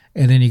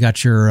 And then you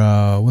got your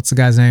what's the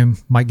guy's name?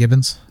 Mike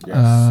Gibbons.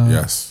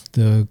 Yes.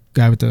 The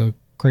guy with the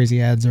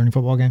crazy ads during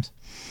football games.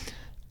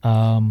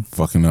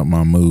 Fucking up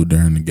my mood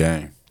during the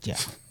game. Yeah.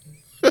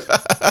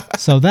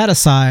 So that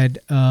aside,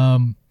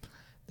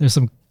 there's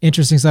some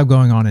interesting stuff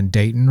going on in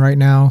Dayton right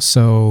now.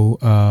 So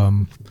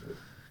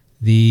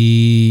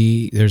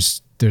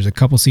there's a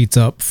couple seats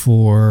up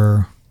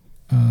for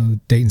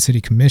Dayton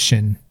City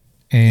Commission,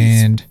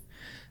 and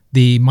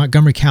the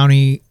Montgomery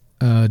County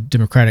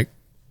Democratic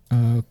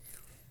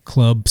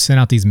Club sent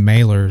out these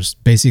mailers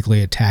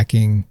basically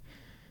attacking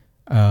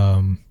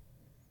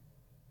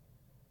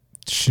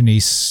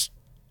Shanice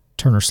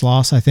Turner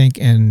Sloss, I think,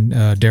 and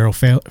Daryl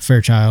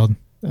Fairchild.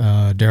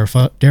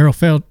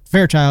 Daryl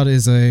Fairchild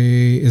is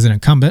an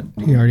incumbent.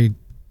 He already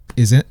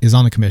is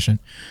on the commission.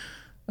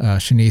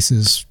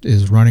 Shanice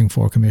is running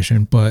for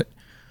commission, but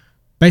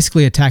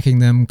basically attacking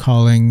them,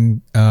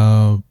 calling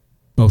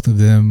both of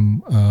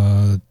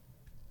them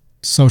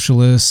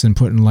socialists and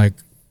putting like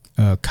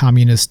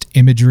communist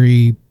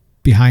imagery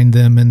behind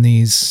them in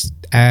these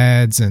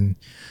ads and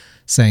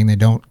saying they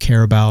don't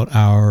care about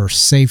our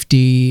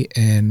safety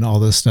and all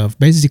this stuff.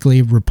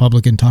 Basically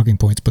Republican talking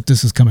points, but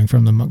this is coming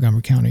from the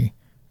Montgomery County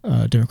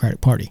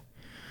Democratic Party.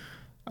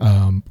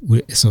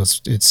 So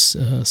it's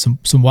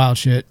some wild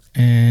shit,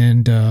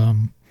 and a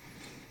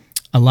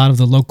lot of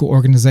the local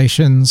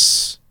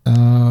organizations,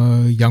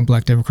 Young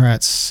Black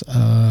Democrats,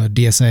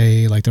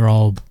 DSA, like they're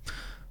all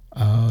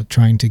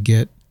trying to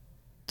get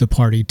the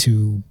party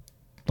to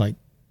like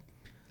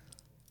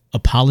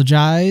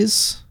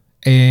apologize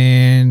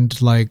and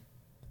like,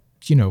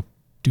 you know,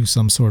 do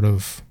some sort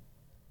of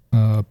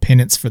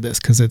penance for this,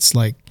 because it's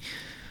like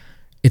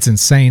it's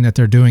insane that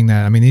they're doing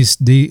that. I mean,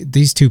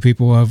 these two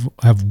people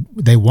have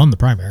they won the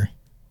primary,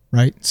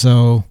 right?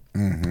 So,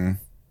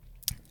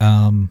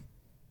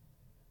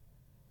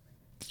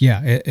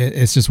 yeah,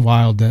 it's just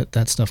wild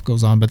that stuff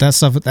goes on. But that's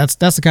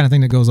the kind of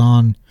thing that goes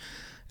on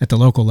at the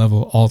local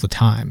level all the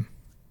time.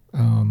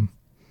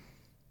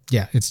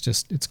 Yeah, it's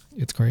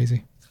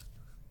crazy.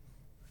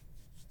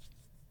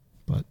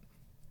 But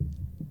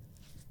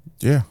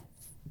yeah,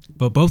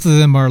 but both of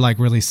them are like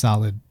really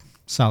solid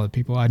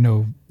people. I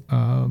know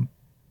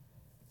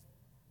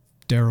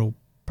Daryl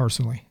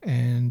personally,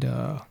 and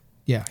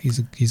yeah, he's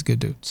a good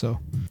dude. So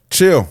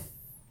chill.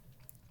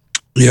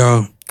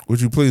 Yeah. Would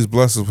you please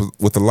bless us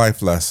with a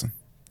life lesson?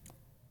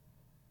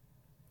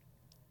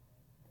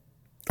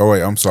 Oh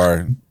wait, I'm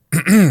sorry.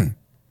 And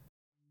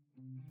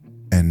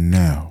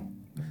now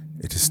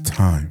it is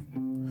time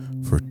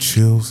for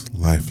Chill's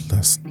Life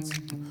Lessons,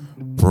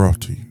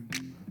 brought to you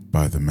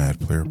by the Mad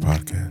Player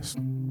Podcast.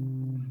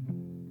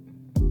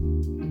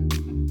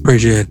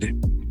 Appreciate it.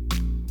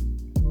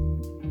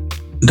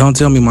 Don't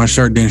tell me my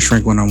shirt didn't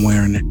shrink when I'm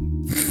wearing it.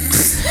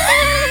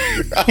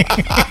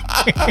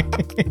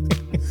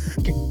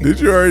 Did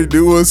you already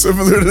do one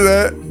similar to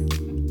that?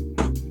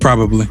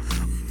 Probably.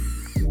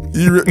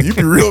 You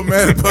be real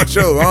mad about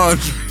your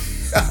laundry.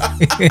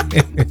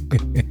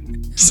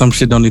 Some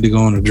shit don't need to go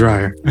on the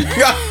dryer.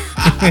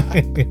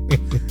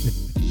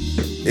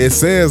 It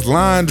says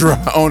line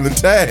dry on the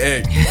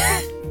tag.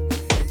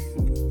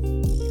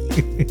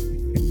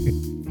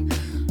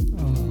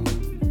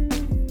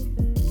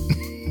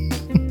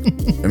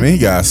 And then he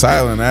got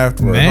silent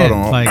afterwards. man,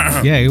 Hold on.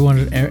 like yeah, he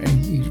wanted.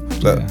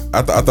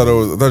 I thought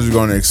you were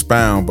going to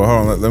expound, but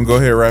hold on. Let me go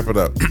ahead and wrap it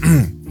up.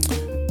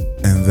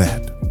 And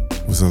that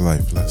was a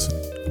life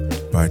lesson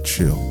by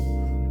Chill,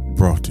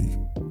 brought to you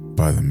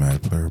by the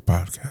Mad Player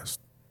Podcast.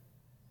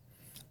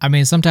 I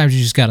mean, sometimes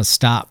you just got to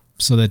stop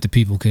so that the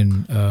people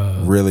can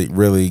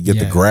really get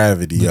the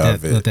gravity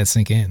of it. Let that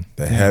sink in.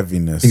 The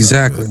heaviness.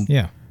 Exactly. Of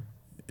it.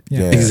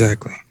 Yeah.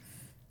 Exactly.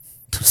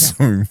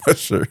 My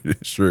shirt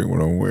didn't shrink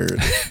when I'm wearing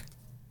it.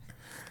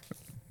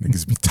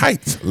 Niggas be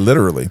tight,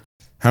 literally.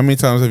 How many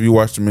times have you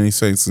watched The Many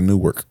Saints of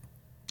Newark?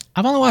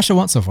 I've only watched it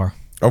once so far.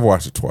 I've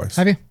watched it twice.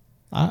 Have you?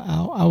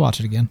 I'll watch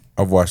it again.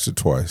 I've watched it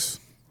twice.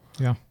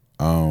 Yeah.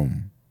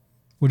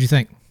 What'd you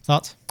think?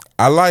 Thoughts?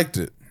 I liked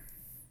it.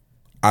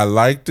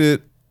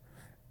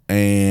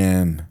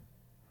 And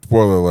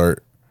spoiler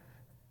alert,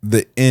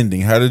 the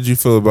ending. How did you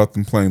feel about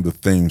them playing the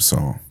theme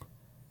song?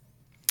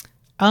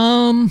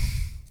 I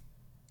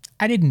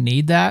didn't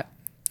need that.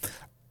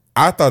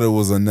 I thought it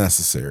was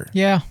unnecessary.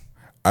 Yeah.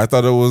 I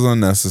thought it was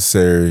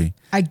unnecessary.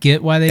 I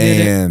get why they did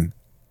it. And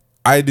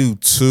I do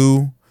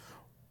too.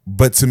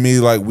 But to me,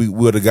 like, we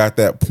would have got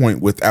that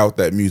point without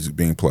that music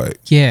being played.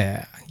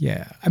 Yeah.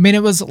 I mean,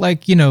 it was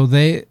like, you know,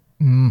 there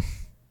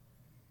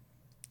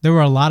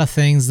were a lot of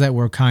things that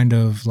were kind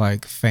of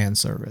like fan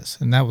service,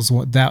 and that was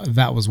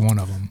that was one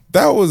of them.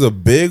 That was a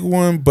big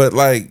one, but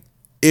like,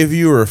 if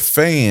you were a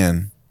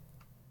fan,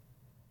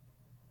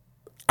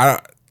 I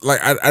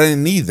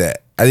didn't need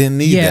that. I didn't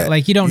need that. Yeah,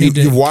 like you don't need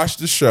to. You watched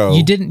the show.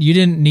 You didn't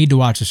need to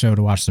watch the show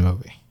to watch the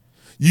movie.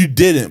 You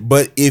didn't,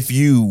 but if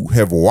you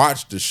have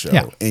watched the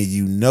show and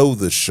you know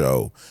the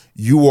show,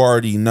 you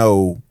already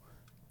know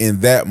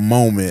in that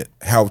moment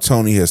how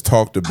Tony has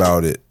talked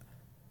about it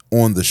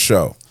on the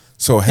show.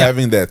 So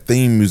having that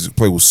theme music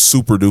play was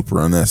super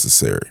duper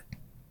unnecessary.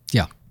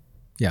 Yeah.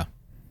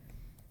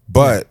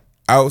 But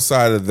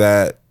outside of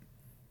that,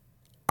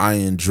 I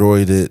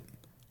enjoyed it.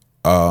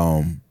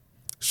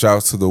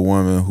 Shouts to the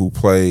woman who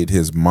played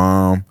his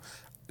mom.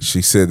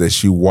 she said that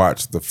she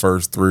watched the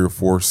first 3 or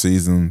 4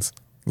 seasons.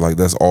 Like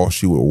that's all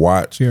she would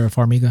watch. Vera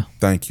Farmiga.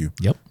 Thank you.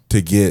 Yep.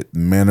 To get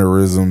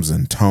mannerisms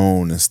and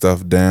tone and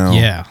stuff down.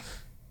 Yeah.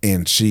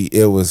 And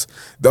it was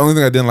the only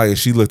thing I didn't like is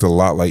she looked a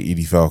lot like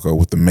Edie Falco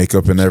with the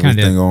makeup and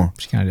everything on.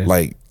 She kind of did.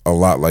 Like a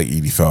lot like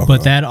Edie Falco.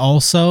 But that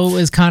also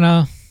is kind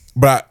of.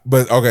 But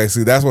okay,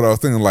 see that's what I was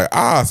thinking. Like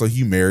so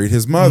he married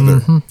his mother,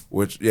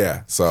 which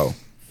so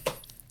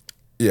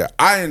yeah,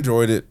 I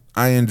enjoyed it.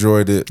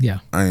 Yeah,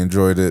 I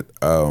enjoyed it.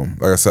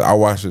 Like I said, I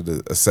watched it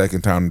a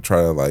second time to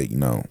try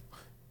to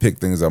pick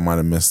things I might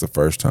have missed the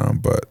first time,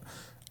 but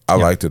I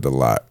liked it a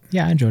lot.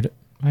 Yeah, I enjoyed it.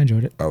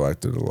 I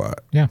liked it a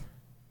lot. Yeah.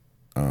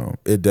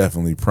 It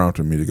definitely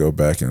prompted me to go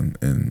back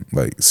and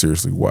like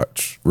seriously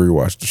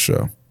rewatch the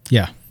show.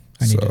 Yeah,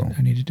 I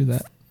need to do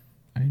that.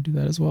 I need to do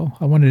that as well.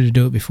 I wanted to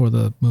do it before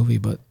the movie,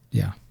 but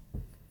yeah,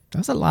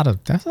 that's a lot of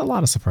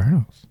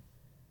Sopranos.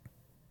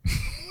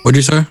 What'd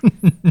you say?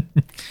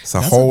 It's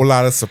a whole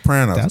lot of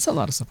Sopranos. That's a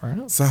lot of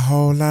Sopranos. It's a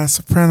whole lot of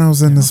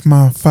Sopranos in this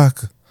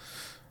motherfucker.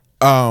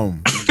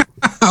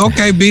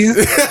 Okay, Bia.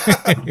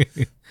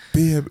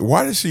 Bia,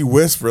 why did she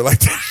whisper like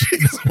that? She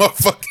gets my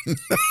fucking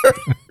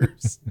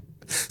nerves.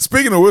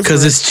 Speaking of whispering,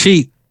 because it's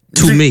cheap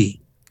to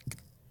me.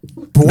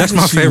 That's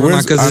my favorite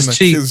line because it's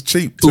cheap. It's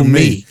cheap to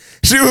me.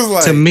 She was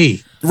like to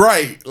me,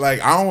 right?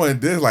 Like I don't want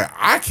this. Like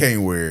I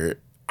can't wear it.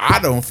 I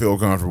don't feel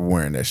comfortable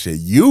wearing that shit.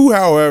 You,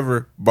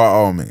 however, by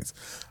all means.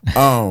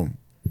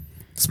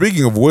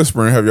 Speaking of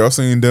whispering, have y'all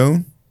seen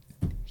Dune?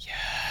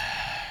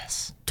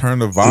 Yes. Turn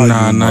the volume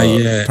not up.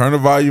 yet. Turn the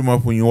volume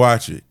up when you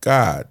watch it.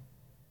 God,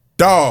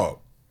 dog.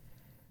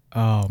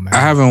 Oh man, I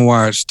haven't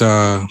watched.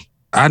 I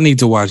need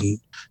to watch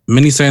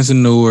Many Saints of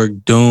Newark,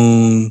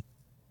 Dune,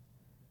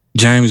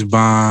 James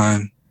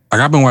Bond.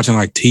 Like I've been watching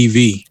like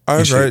TV. Oh,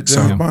 that's right.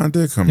 James Bond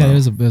did come out. Yeah,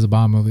 there's a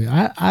Bond movie.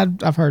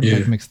 I've heard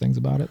like mixed things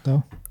about it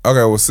though. Okay,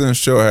 well, since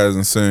Show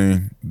hasn't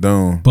seen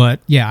Dune,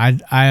 but yeah,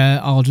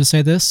 I'll just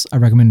say this: I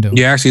recommend Dune.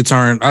 Yeah, actually,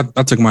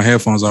 I took my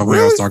headphones off when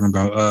I was talking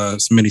about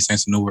Many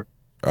Saints of Newark.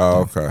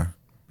 Oh, okay.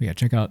 Yeah,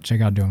 check out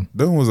Dune.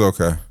 Dune was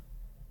okay.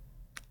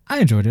 I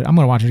enjoyed it. I'm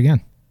gonna watch it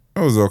again. It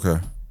was okay.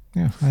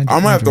 Yeah, I'm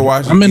gonna have to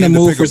watch it. I'm in the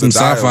mood for some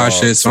sci-fi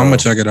shit, so I'm gonna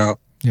check it out.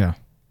 Yeah.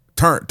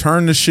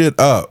 Turn the shit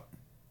up.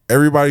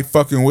 Everybody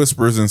fucking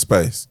whispers in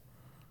space.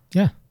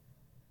 Yeah.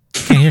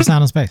 Can't hear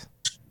sound in space.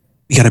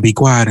 You gotta be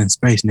quiet in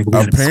space,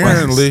 nigga.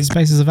 Apparently,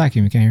 space is a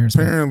vacuum. You can't hear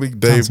space. Apparently,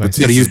 Dave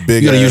Bautista is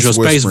big. You gotta use your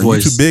space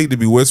voice. You too big to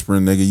be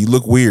whispering, nigga. You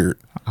look weird.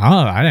 Oh,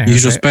 I didn't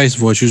use your space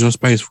voice. Use your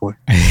space voice.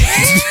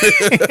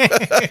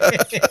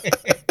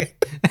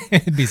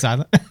 Be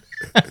silent.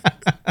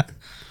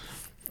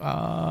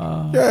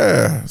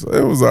 Yeah, so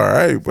it was all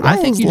right. But I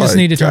think you just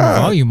need to turn the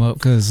volume up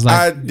because, like,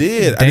 I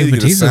did. Dave I need to get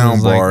a Bautista sound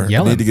was, like, bar. I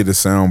yelling. need to get a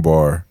sound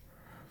bar.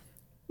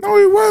 No,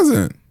 he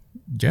wasn't.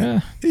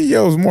 Yeah. He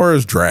yells more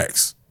as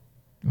Drax.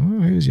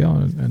 Oh, he was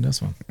yelling in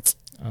this one.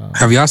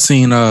 Have y'all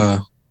seen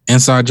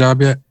Inside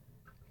Job yet?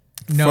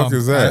 No, fuck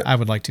is that? I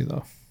would like to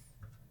though.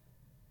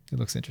 It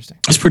looks interesting.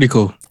 It's pretty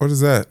cool. What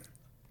is that?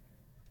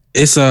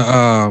 It's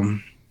a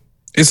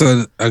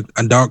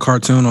adult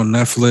cartoon on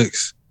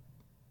Netflix.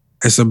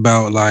 It's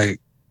about like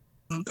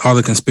all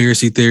the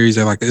conspiracy theories.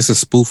 That like it's a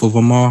spoof of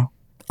them all.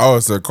 Oh,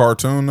 it's a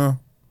cartoon though.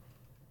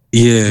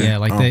 Yeah, Yeah,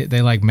 like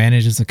they like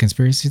manages the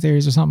conspiracy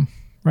theories or something,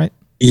 right?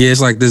 yeah. It's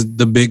like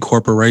the big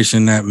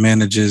corporation that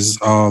manages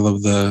all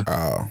of the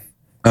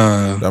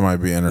That might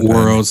be entertaining.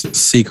 world's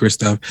secret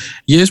stuff.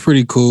 Yeah, it's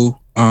pretty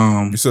cool.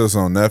 You said it's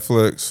on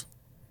Netflix.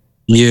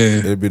 Yeah,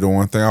 It'd be the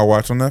one thing I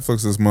watch on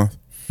Netflix this month.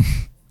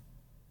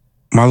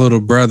 my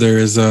little brother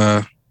is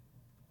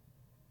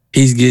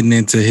he's getting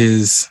into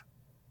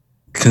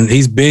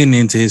he's been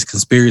into his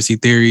conspiracy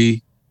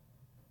theory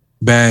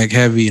bag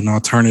heavy and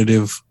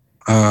alternative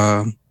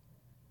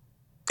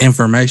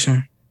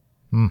information.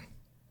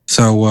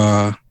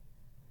 So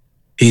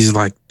he's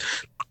like,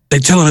 they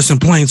telling us in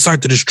plain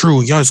sight that it's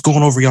true. Y'all just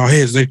going over y'all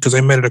heads because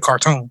they made it a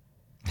cartoon.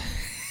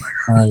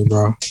 Like, all right,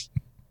 bro.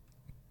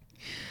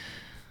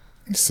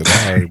 He said,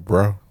 all right,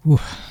 bro. All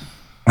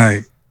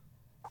right.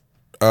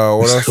 What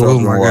else Oh y'all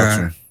been my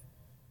watching? God.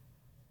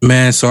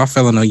 Man, so I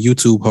fell in a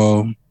YouTube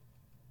hole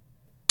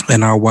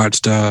and I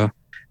watched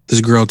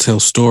this girl tell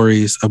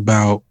stories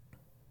about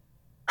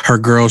her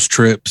girls'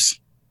 trips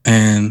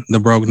and the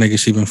broke nigga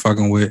she been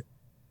fucking with.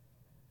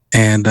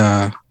 And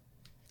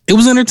it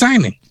was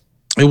entertaining.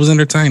 It was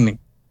entertaining.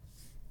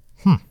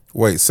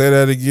 Wait, say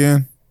that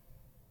again.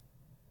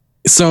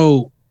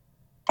 So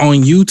on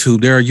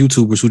YouTube, there are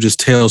YouTubers who just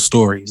tell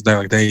stories.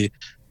 They're like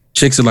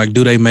chicks are like,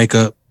 do they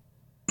makeup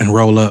and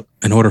roll up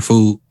and order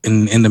food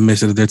in the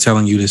midst of they're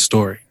telling you this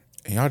story.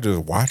 And y'all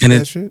just watch And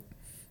that shit?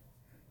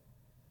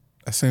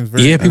 That seems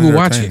very Yeah, people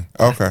watch entertaining.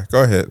 Okay,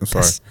 go ahead. I'm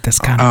sorry. That's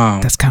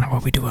kind of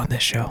what we do on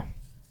this show.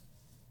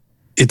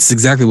 It's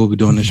exactly what we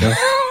do on the show.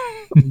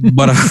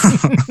 But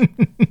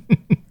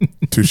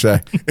Touche.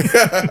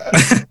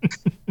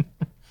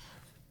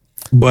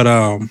 but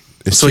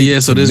so yeah,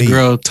 so this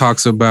girl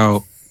talks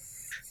about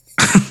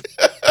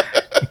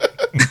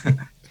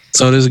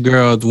so this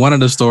girl, one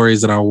of the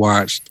stories that I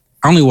watched,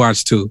 I only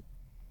watched two.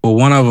 Well,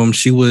 one of them,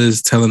 she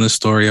was telling a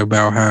story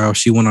about how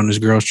she went on this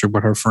girls trip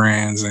with her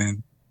friends,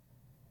 and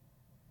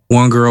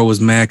one girl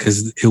was mad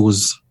because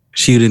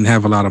she didn't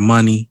have a lot of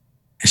money,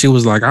 and she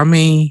was like, I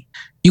mean,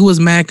 you was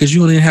mad because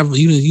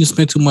you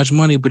spent too much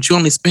money, but you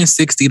only spent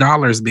 $60,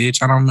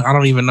 bitch. I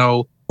don't even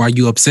know why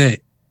you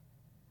upset.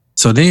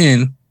 So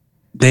then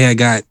they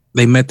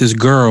met this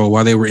girl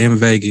while they were in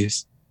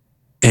Vegas,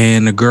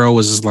 and the girl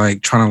was just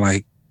like trying to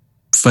like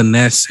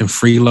finesse and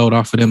freeload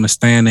off of them to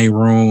stay in their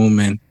room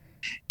and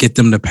get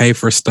them to pay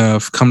for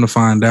stuff. Come to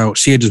find out,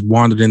 she had just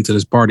wandered into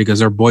this party because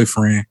her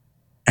boyfriend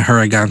and her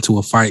had gotten into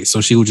a fight.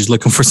 So she was just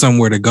looking for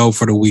somewhere to go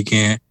for the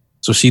weekend.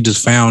 So she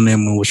just found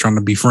them and was trying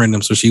to befriend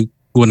them so she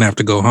wouldn't have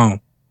to go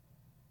home.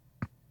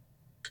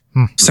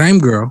 Same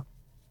girl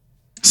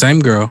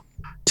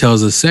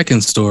tells a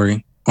second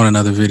story on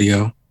another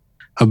video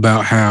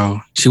about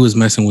how she was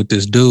messing with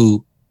this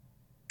dude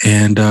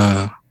and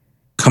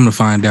come to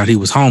find out he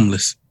was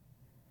homeless.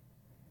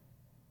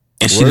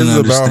 And what is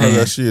it about her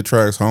that she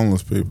attracts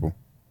homeless people?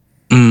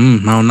 I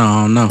don't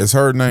know. Is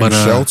her name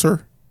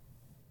Shelter?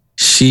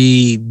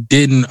 She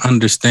didn't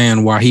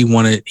understand why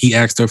he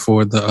asked her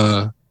for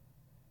the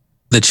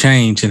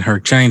change in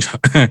her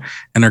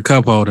in her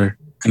cup holder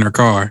in her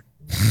car.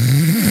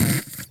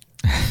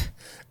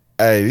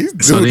 Hey, these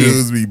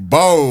dudes be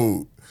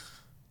bold.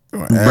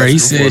 Bro, he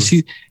said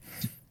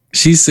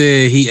she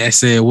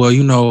said, well,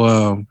 you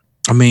know,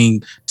 I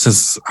mean,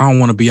 since I don't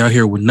want to be out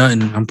here with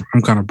nothing, I'm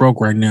kind of broke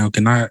right now.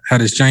 Can I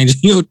have this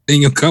change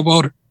in your cup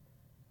holder?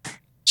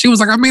 She was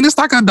like, I mean, it's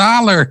like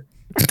 $1.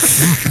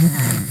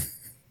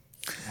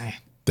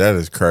 That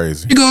is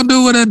crazy. You gonna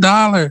do with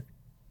 $1?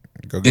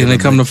 And they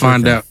come to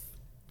find out.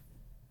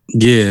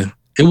 Yeah,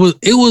 it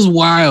was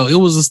wild. It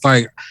was just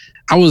like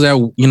I was at,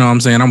 you know what I'm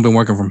saying, I've been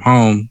working from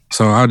home,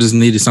 so I just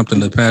needed something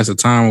to pass the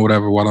time or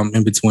whatever while I'm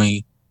in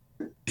between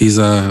these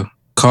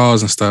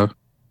calls and stuff.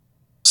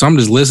 So I'm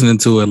just listening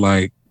to it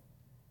like,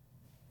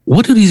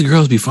 what do these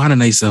girls be finding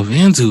themselves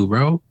into,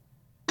 bro?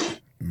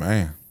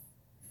 Man,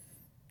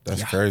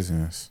 that's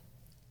craziness.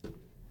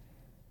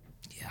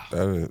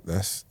 Yeah.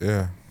 That's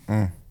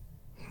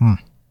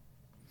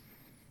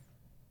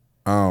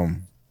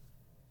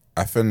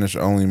I finished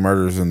Only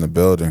Murders in the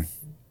Building.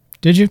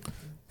 Did you?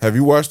 Have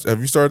you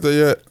started that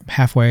yet?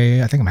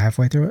 Halfway. I think I'm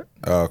halfway through it.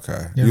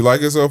 Okay. Yeah. You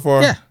like it so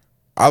far? Yeah.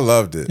 I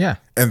loved it. Yeah.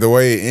 And the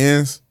way it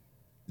ends,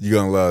 you're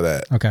gonna love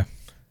that. Okay.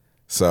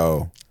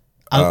 So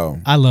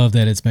I love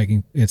that it's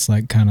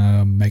like kind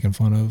of making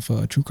fun of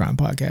true crime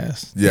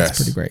podcasts. Yes. That's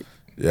pretty great.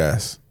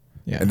 Yes.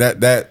 Yeah. And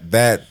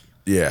that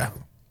yeah.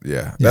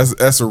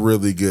 That's a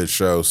really good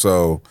show.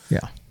 So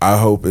yeah. I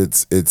hope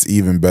it's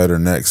even better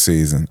next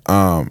season.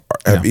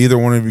 Have either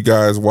one of you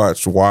guys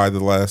watched Y: The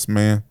Last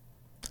Man?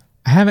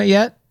 I haven't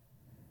yet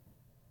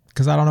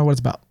because I don't know what it's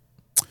about.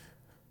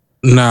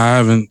 No, I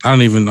haven't. I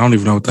don't even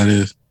know what that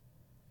is.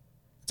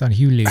 It's on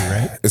Hulu,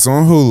 right? It's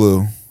on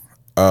Hulu.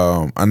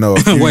 I know.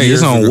 Wait,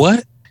 it's on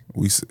what?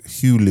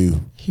 Hulu.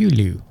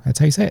 Hulu. That's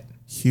how you say it.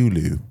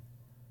 Hulu.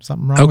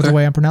 Something wrong with the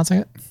way I'm pronouncing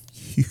it?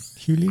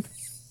 Hulu.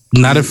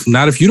 Not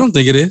if you don't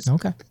think it is.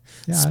 Okay.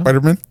 Yeah.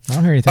 Spider-Man. I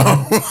don't hear anything.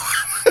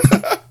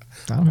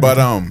 But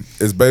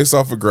it's based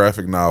off a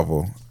graphic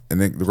novel, and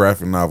the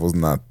graphic novel is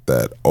not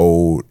that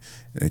old.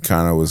 And it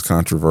kind of was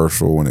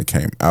controversial when it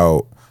came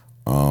out.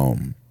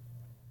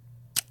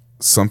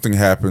 Something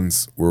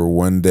happens where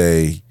one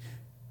day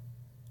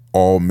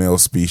all male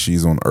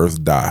species on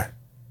Earth die.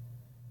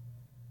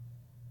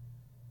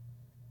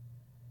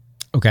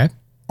 Okay.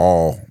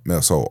 All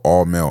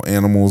male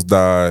animals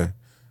die.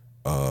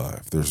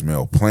 If there's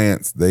male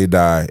plants, they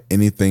die.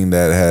 Anything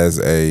that has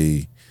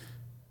a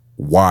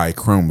Y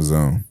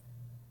chromosome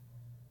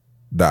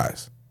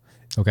dies.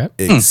 Okay.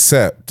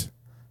 Except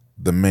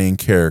the main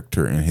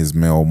character and his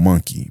male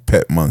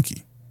pet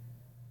monkey.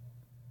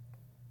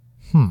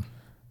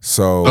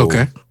 So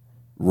okay.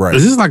 Right.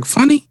 Is this like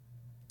funny?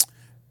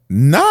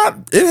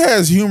 It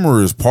has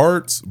humorous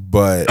parts,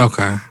 but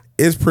okay.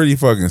 It's pretty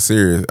fucking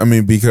serious. I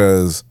mean,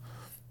 because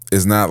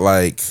it's not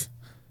like,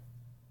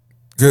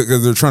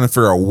 because they're trying to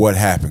figure out what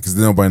happened, because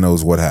nobody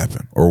knows what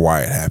happened or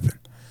why it happened.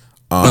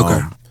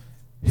 Okay.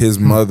 His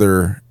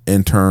mother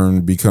in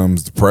turn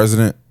becomes the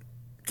president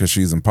because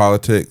she's in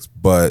politics,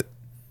 but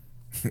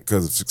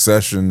because of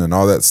succession and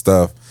all that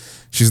stuff,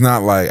 she's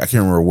not like, I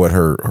can't remember what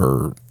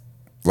her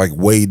like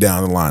way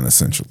down the line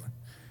essentially,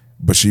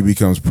 but she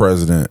becomes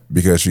president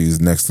because she's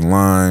next in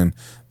line.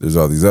 There's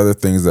all these other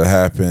things that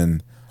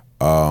happen.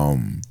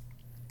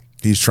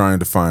 He's trying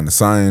to find a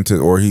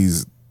scientist, or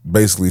he's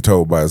basically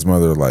told by his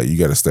mother, like, you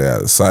got to stay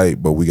out of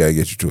sight, but we got to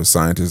get you to a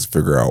scientist,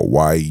 figure out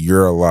why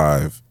you're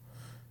alive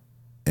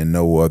and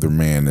no other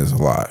man is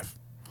alive.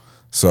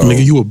 So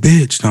nigga, you a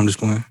bitch. No, I'm just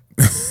playing.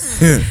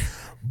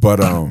 But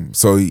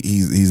so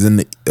he's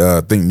in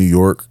I think New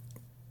York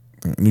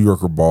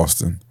or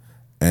Boston,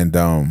 and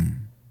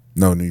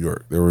no, New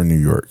York. They were in New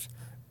York,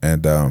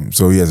 and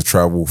so he has to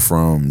travel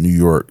from New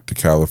York to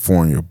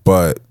California.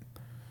 But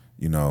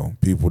you know,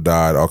 people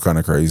died, all kind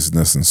of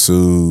craziness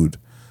ensued,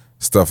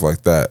 stuff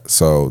like that.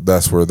 So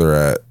that's where they're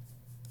at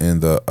in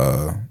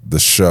the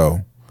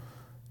show.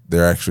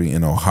 they're actually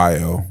in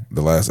Ohio.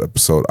 The last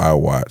episode I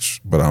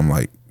watched, but I'm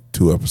like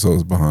 2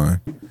 episodes behind.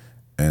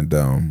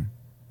 And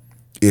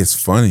it's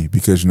funny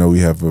because, we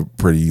have a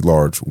pretty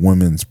large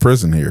women's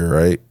prison here,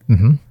 right?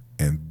 Mm-hmm.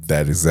 And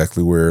that's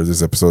exactly where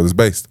this episode is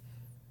based.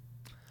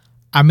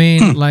 I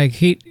mean,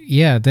 like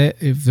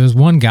if there's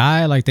one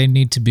guy, like they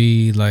need to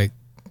be like,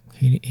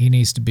 he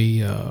needs to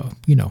be,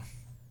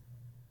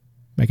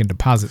 making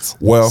deposits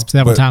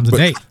several times a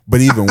day.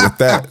 But even with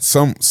that,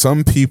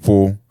 some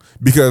people,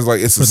 because like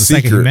it's For a the sake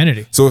of secret,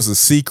 humanity. so it's a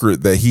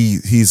secret that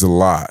he's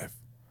alive.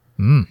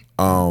 Mm.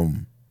 I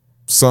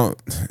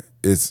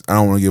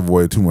don't want to give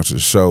away too much of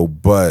the show,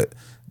 but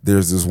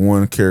there's this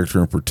one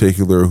character in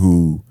particular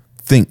who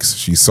thinks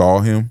she saw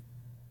him,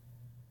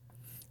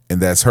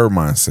 and that's her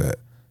mindset.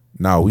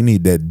 Now we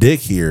need that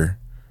dick here,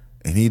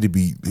 and he to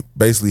be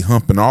basically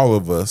humping all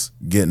of us,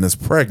 getting us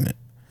pregnant.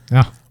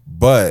 Yeah.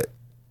 But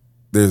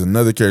there's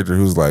another character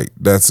who's like,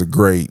 that's a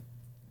great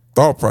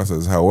thought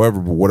process.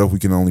 However, but what if we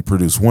can only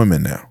produce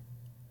women now?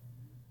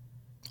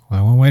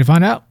 Well, one way to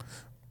find out.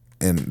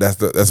 And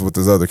that's what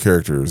this other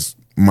character's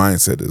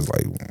mindset is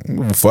like.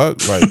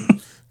 Fuck, like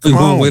There's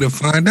one way to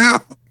find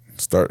out.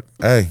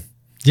 Hey.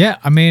 Yeah,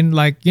 I mean,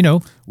 like,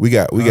 we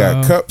got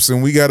cups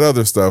and we got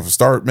other stuff.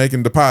 Start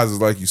making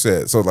deposits, like you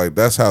said. So like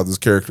that's how this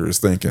character is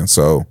thinking.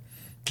 So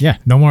yeah,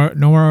 no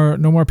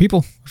more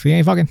people. If he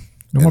ain't fucking,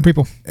 no more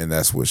people. And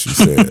that's what she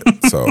said.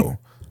 So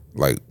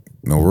like,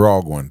 we're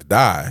all going to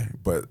die.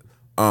 But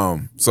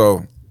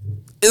so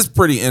it's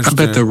pretty interesting.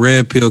 I bet the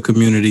red pill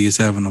community is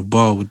having a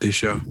ball with this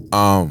show.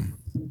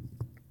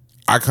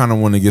 I kind of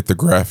want to get the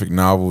graphic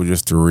novel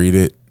just to read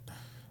it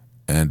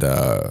and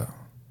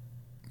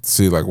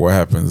see like what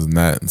happens in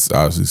that, and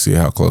obviously see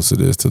how close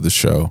it is to the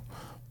show.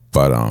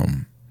 But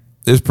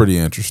it's pretty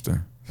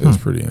interesting. It's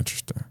pretty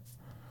interesting.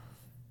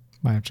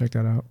 Might have checked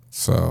that out.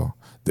 So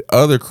the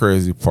other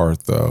crazy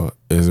part though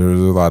is there's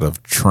a lot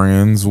of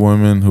trans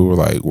women who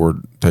were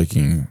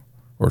taking,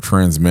 or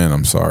trans men,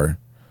 I'm sorry,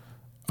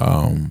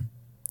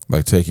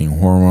 like taking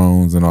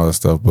hormones and all that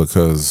stuff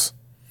because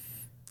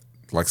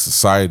like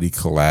society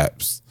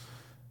collapsed.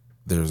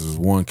 There's this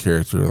one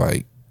character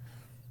like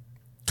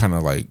kind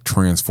of like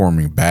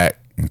transforming back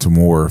into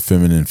more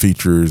feminine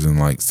features and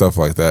like stuff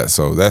like that.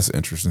 So that's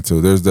interesting too.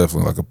 There's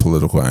definitely like a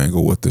political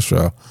angle with the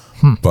show.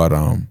 But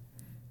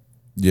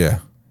yeah.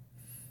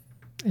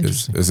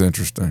 It's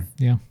interesting.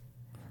 Yeah.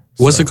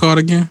 What's it called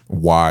again?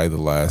 Y: The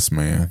Last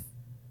Man.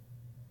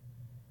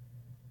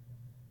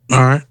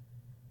 All right.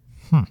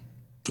 I'm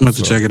about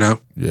to check it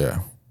out. Yeah.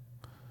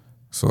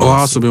 So I've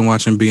also been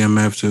watching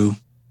BMF too.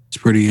 It's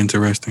pretty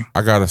interesting.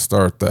 I gotta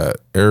start that.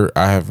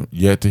 I have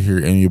yet to hear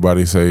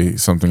anybody say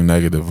something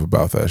negative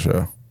about that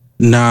show.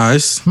 Nah,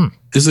 it's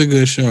a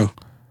good show.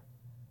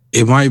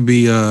 It might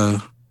be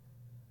well,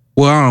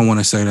 I don't want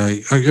to say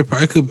that.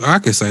 I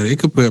could say that it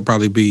could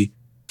probably be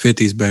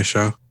 50's best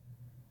show.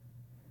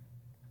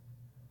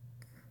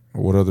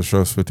 What other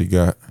shows 50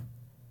 got?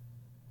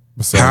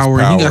 Besides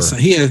Power.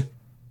 He had.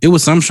 It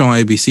was some show on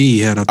ABC he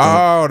had. I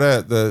thought. Oh,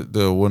 that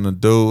the when the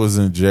dude was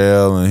in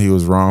jail and he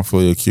was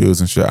wrongfully accused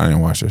and shit. I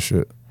didn't watch that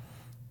shit.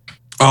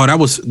 Oh, that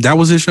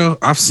was his show.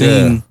 I've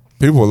seen. Yeah.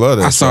 People love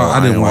that show. I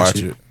didn't watch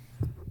it.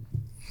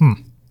 I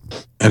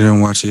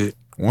didn't watch it.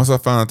 Once I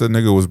found out that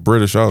nigga was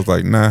British, I was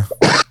like, nah.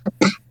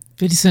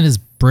 50 Cent is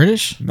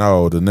British?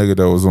 No, the nigga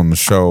that was on the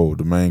show,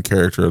 the main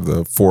character of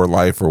the For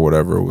Life or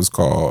whatever it was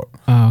called.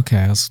 Oh, okay.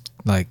 I was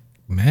like,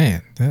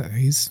 man,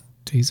 he's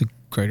a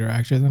greater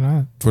actor than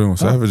I. 21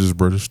 Savage is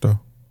British though.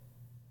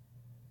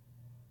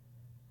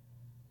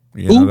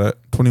 You know that?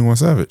 21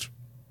 Savage.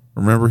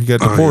 Remember he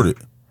got deported.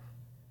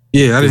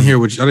 Yeah, I didn't hear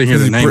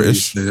the name.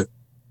 British. No,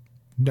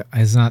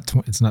 it's not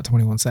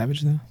 21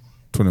 Savage though.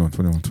 21.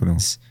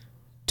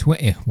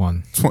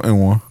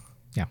 21.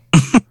 Yeah.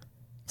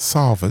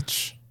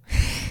 Savage.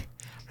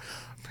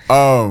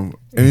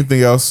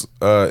 Anything else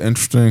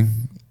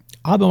interesting?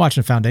 I've been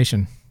watching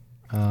Foundation.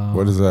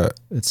 What is that?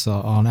 It's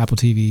on Apple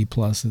TV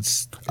Plus.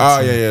 It's the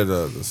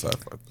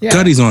sci-fi. Yeah.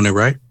 Cuddy's on it,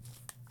 right?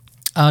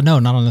 No,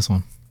 not on this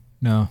one.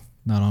 No,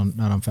 not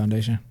on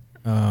Foundation.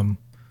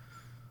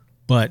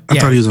 But I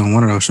thought he was on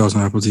one of those shows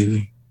on Apple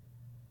TV.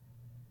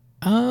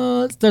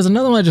 There's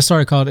another one I just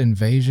started called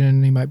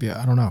Invasion. He might be.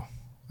 I don't know.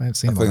 I haven't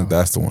seen. I think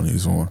that's the one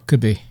he's on. Could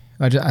be.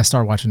 I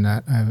started watching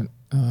that. I haven't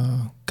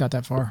got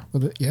that far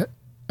with it yet.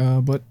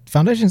 But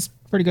Foundation's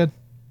pretty good.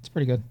 It's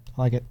pretty good.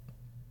 I like it.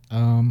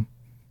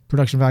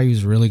 Production value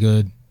is really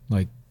good.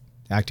 Like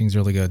acting's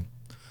really good.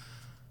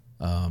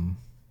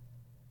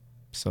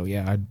 So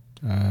yeah,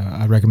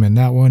 I'd recommend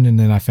that one. And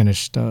then I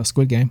finished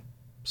Squid Game.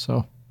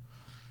 So.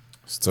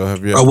 Still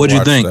have you? What'd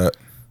you think? That?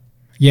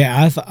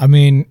 Yeah, I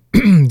mean,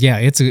 yeah,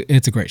 it's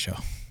a great show.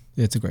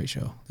 It's a great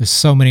show. There's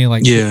so many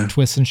like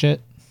twists and shit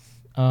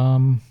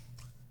that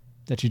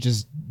you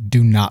just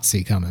do not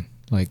see coming.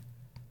 Like,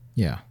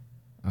 yeah,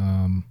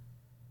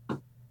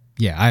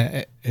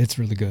 it's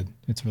really good.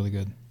 It's really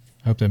good.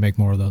 I hope they make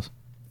more of those.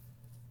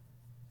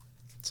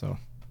 So,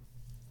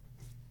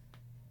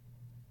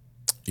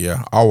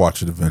 yeah, I'll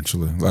watch it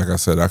eventually. Like I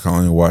said, I can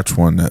only watch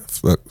one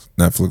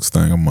Netflix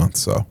thing a month.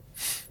 So,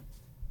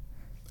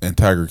 And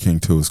Tiger King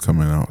 2 is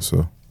coming out,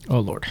 so. Oh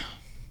Lord.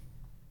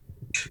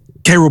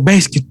 Carol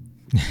Baskin.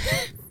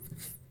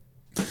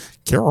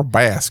 Carol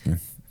Baskin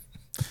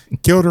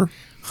killed her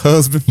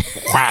husband,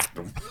 whacked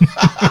him.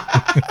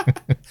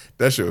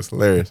 That shit was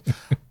hilarious.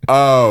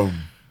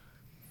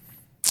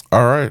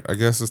 All right, I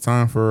guess it's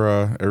time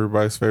for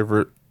everybody's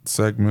favorite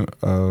segment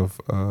of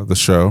the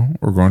show.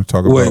 We're going to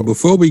talk about. Wait,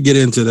 before we get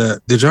into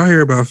that, did y'all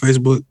hear about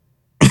Facebook?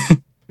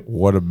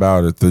 What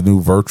about it? The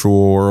new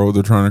virtual world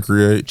they're trying to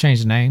create?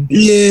 Change the name.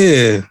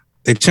 Yeah.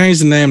 They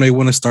changed the name. They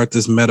want to start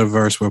this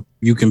metaverse where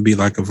you can be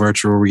like a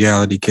virtual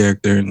reality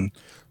character and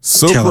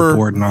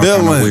teleport and all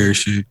kind of weird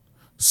shit.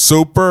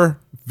 Super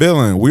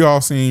villain. We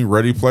all seen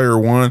Ready Player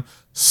One.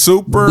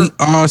 Super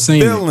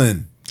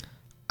villain.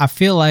 I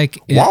feel like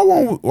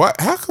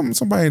how come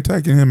somebody ain't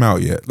taking him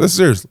out yet? Let's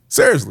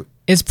seriously.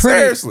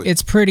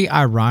 It's pretty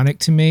ironic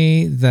to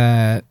me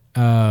that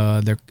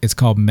it's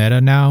called Meta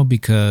now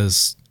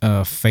because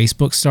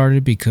Facebook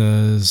started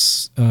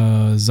because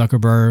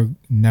Zuckerberg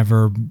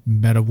never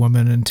met a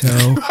woman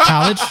until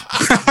college.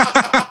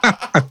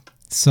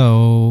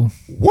 So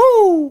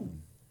woo.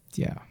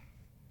 Yeah.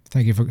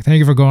 Thank you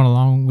for going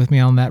along with me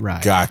on that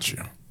ride.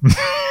 Gotcha.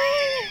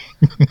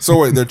 So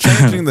wait, they're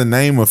changing the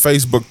name of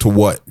Facebook to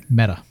what?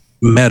 Meta.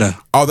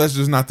 Oh, that's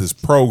just not this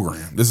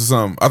program. This is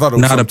something I thought it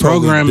was something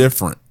totally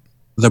different.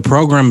 The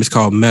program is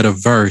called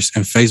Metaverse,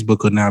 and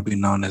Facebook will now be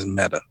known as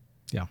Meta.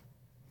 Yeah.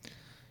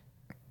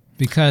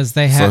 Because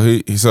they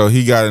have so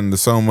he got into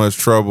so much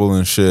trouble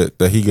and shit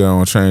that he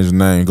gonna change the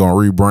name, gonna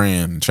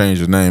rebrand and change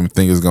the name and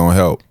think it's gonna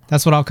help.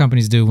 That's what all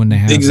companies do when they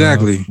have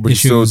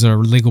issues or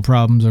legal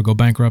problems or go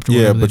bankrupt or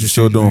whatever. Yeah, but you're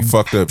still doing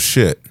fucked up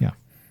shit. Yeah.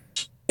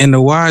 In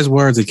the wise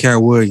words of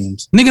Cat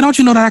Williams, nigga, don't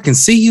you know that I can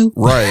see you?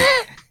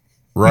 Right.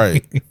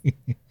 Right.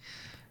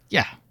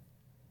 Yeah.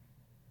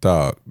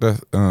 Dog.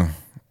 That's I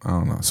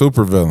don't know.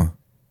 Super villain.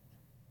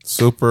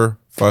 Super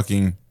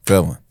fucking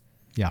villain.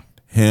 Yeah.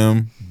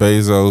 Him,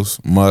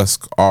 Bezos,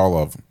 Musk, all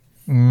of them.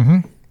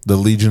 Mm-hmm. The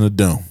Legion of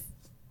Doom.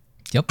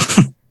 Yep.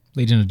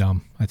 Legion of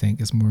Dumb, I think,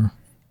 is more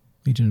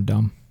Legion of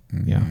Dumb.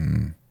 Yeah.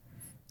 Mm-hmm.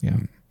 Yeah.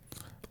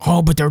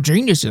 Oh, but they're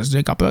geniuses.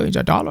 They got billions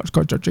of dollars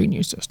because they're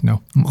geniuses.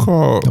 No.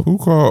 Who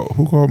called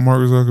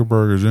Mark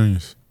Zuckerberg a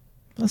genius?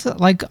 That's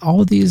like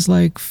all these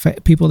like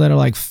people that are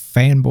like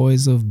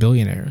fanboys of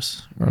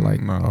billionaires or like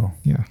no.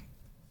 Yeah.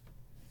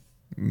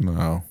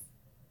 No.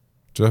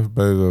 Jeff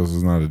Bezos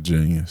is not a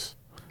genius.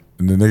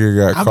 And the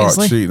nigga got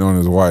caught cheating on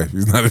his wife.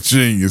 He's not a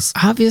genius.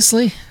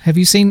 Obviously. Have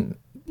you seen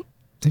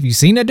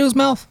that dude's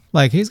mouth?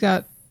 Like he's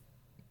got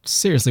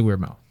seriously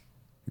weird mouth.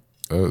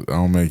 I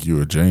don't make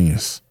you a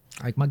genius.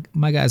 Like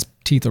my guy's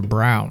teeth are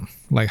brown.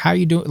 Like how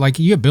you doing? Like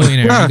you're a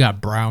billionaire and you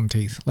got brown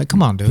teeth. Like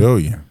come on, dude.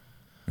 Billion.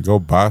 Go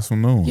buy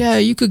some new ones. Yeah,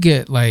 you could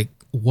get like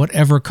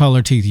whatever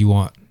color teeth you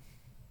want.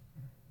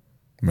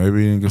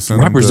 Maybe you can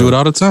send rappers do it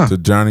all the time. To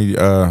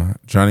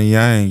Johnny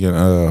Yang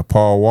and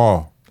Paul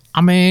Wall.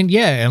 I mean,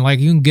 yeah, and like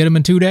you can get them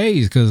in 2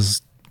 days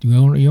because you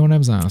own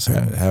Amazon. So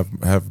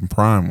have him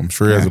Prime. I'm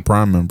sure he has a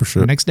Prime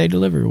membership. Next day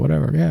delivery,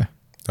 whatever. Yeah,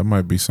 that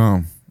might be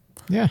some.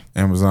 Yeah,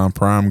 Amazon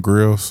Prime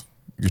grills.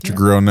 Get your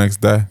grill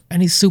next day.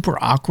 And he's super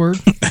awkward.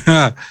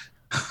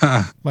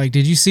 Like,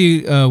 did you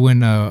see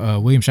when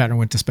William Shatner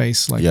went to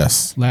space? Like,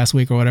 last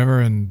week or whatever,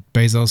 and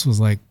Bezos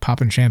was like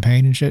popping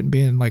champagne and shit and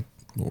being like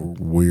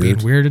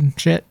weird and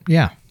shit.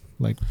 Yeah,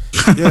 like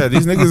yeah,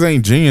 these niggas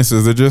ain't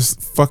geniuses. They're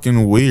just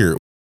fucking weird.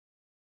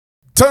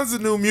 Tons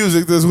of new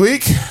music this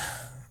week.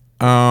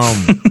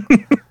 I'm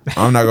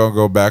not gonna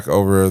go back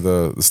over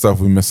the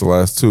stuff we missed the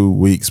last 2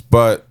 weeks,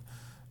 but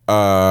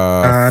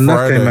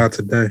enough came out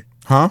today.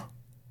 Huh?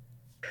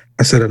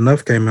 I said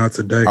enough came out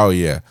today. Oh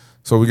yeah.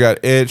 So we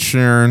got Ed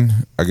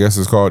Sheeran. I guess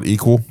it's called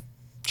Equal.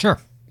 Sure.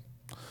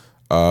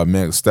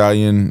 Meg Thee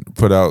Stallion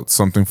put out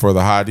something for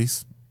the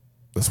hotties.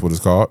 That's what it's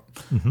called.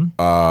 Mm-hmm.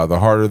 The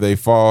Harder They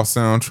Fall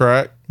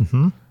soundtrack.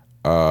 Mm-hmm.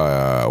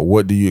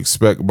 What Do You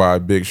Expect by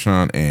Big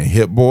Sean and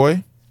Hit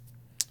Boy.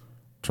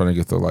 Trying to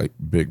get the like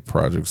big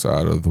projects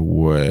out of the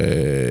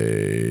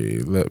way.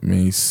 Let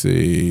me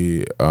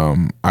see.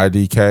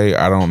 IDK.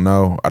 I don't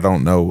know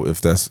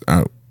if that's.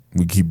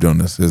 We keep doing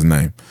this. His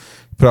name.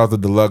 Put out the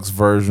deluxe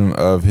version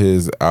of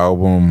his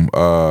album.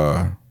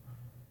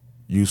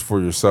 Use for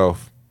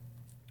Yourself,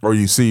 or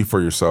You See for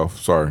Yourself.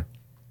 Sorry.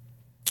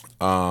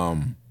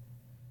 What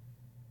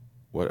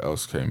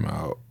else came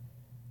out?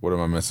 What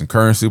am I missing?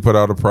 Currency put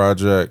out a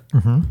project.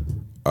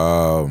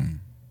 Mm-hmm.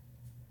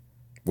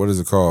 What is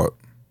it called?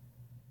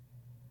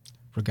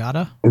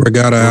 Regatta.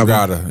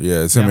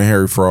 Yeah, it's him and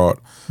Harry Fraud.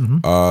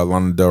 Mm-hmm.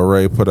 Lana Del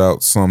Rey put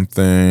out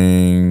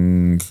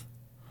something.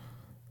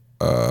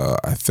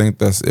 I think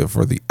that's it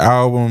for the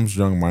albums.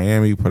 Young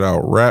Miami put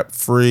out Rap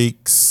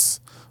Freaks,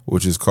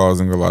 which is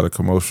causing a lot of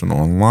commotion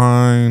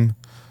online.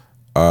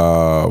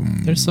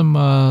 There's some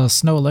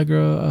Snow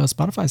Allegra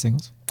Spotify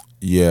singles.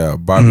 Yeah,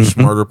 Bobby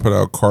Shmurda put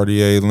out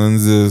Cartier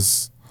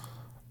lenses.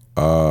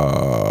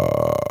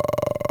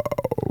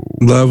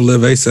 Love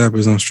Live ASAP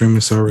is on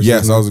streaming services.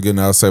 Yes, I was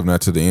saving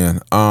that to the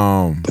end.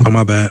 Oh,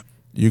 my bad.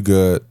 You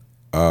good.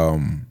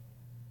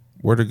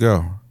 Where'd it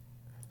go?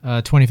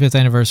 25th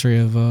anniversary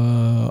of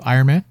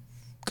Iron Man,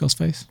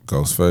 Ghostface.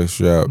 Ghostface,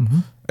 yeah. Mm-hmm.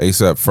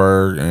 ASAP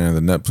Ferg and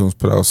the Neptunes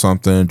put out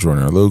something.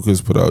 Jordan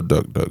Lucas put out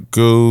Duck Duck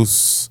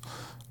Goose.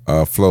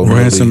 Flo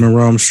Ransom Milli, and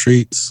Rome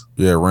Streets.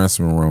 yeah,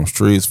 Ransom and Rome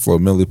Streets. Flo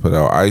Milli put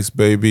out Ice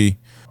Baby.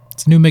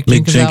 It's a new Mick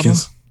Mick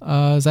Jenkins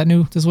album. Is that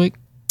new this week?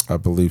 I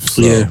believe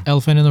so. Yeah.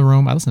 Elephant in the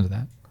Room. I listened to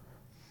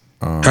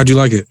that. How'd you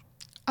like it?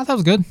 I thought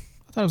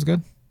it was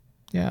good.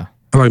 Yeah.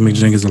 I like Mick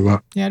Jenkins a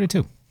lot. Yeah, I do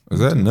too. Is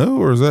that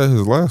new or is that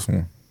his last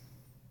one?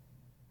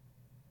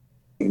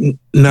 Nah,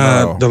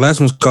 No. the last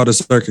one's called The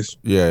Circus.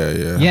 Yeah.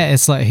 Yeah,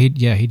 it's like he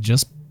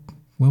just.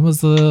 When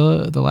was the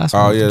last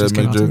one? Oh yeah, It that just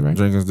came out today, right?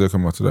 Jenkins did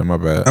come out today. My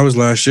bad. That was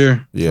last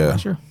year. Yeah,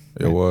 Sure.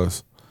 it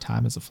was.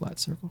 Time is a flat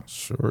circle.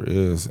 Sure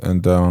is.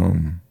 And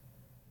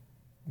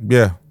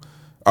yeah.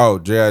 Oh,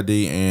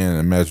 JID and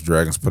Imagine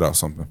Dragons put out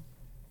something.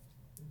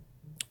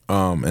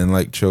 And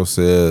like Chill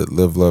said,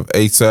 Live Love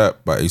ASAP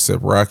by ASAP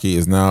Rocky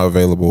is now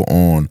available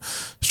on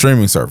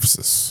streaming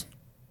services.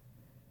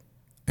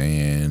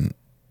 And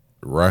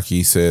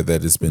Rocky said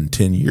that it's been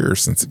 10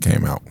 years since it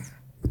came out.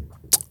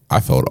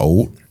 I felt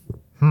old.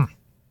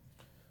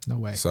 No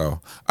way.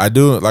 So I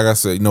do, like I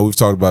said, we've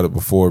talked about it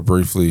before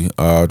briefly.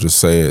 I'll just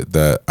say it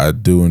that I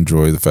do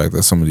enjoy the fact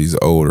that some of these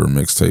older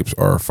mixtapes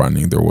are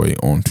finding their way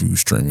onto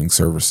streaming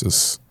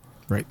services.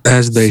 Right.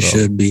 As they So,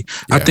 should be.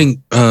 yeah. I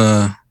think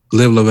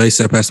Live Love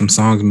ASAP has some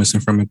songs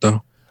missing from it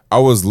though. I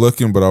was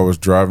looking, but I was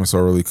driving, so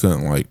I really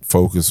couldn't like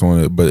focus on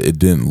it. But it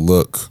didn't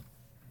look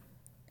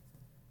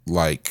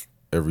like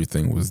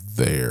everything was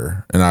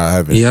there, and I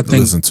haven't Yeah, I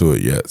think- listened to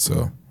it yet.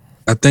 So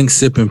I think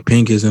Sippin'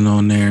 Pink isn't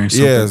on there. and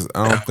something. yes,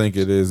 I don't think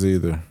it is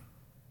either.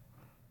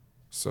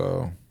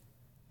 So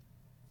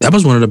That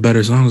was one of the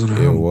better songs on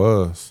the it album.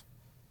 was.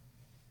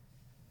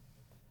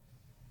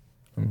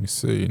 Let me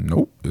see.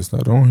 Nope, it's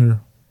not on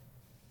here.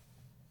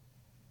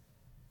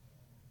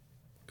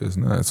 It's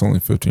not. It's only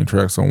 15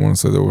 tracks. I want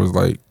to say there was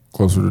like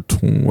closer to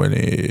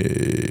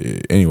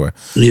 20. Anyway,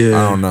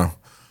 Yeah. I don't know.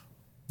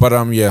 But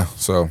yeah,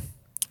 so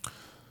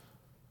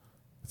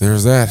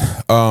there's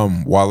that.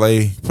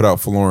 Wale put out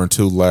Forlorn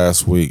 2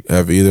 last week.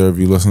 Have either of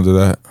you listened to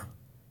that?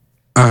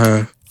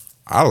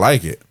 I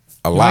like it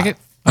a You lot. like it?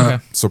 Okay.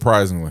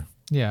 Surprisingly.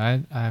 Yeah,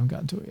 I haven't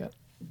gotten to it yet.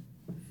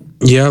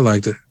 Yeah, I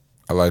liked it.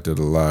 I liked it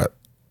a lot.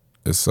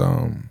 It's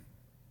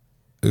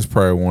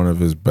probably one of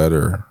his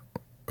better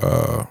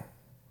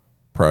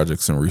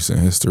projects in recent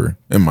history,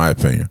 in my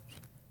opinion.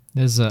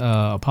 There's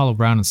Apollo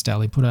Brown and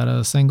Stally put out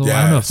a single.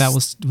 I don't know if that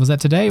was that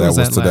today or That was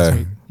was that last today.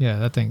 week? Yeah,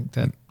 that thing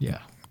yeah.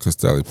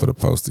 Costelli put a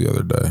post the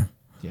other day.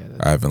 Yeah,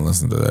 I haven't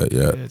listened to that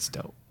yet. it's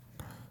dope.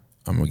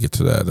 I'm gonna get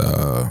to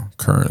that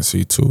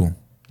Currency too.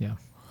 Yeah.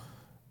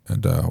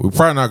 And we're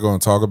probably not going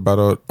to talk about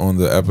it on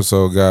the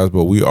episode, guys,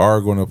 but we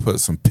are going to put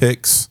some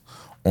picks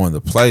on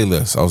the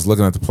playlist. I was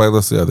looking at the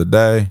playlist the other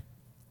day.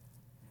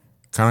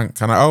 Kind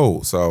of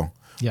old, so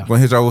Yeah. I'm going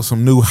to hit y'all with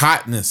some new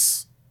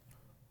hotness.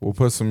 We'll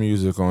put some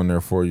music on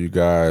there for you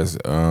guys.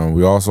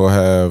 We also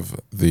have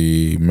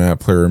the Mad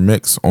Player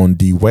Mix on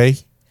D-Way.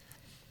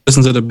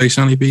 Listen to the Big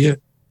Sean EP yet?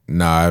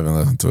 Nah, I haven't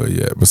listened to it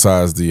yet.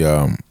 Besides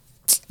the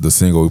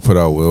single we put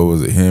out, what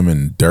was it, him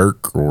and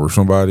Dirk or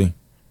somebody?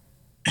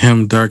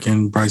 Him, Dirk,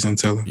 and Bryson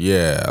Tiller.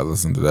 Yeah, I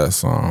listened to that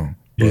song,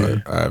 but Yeah.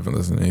 I haven't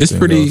listened to anything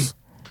It's else.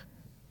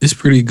 It's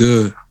pretty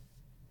good.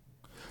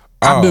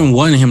 I've Oh. been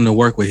wanting him to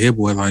work with Hit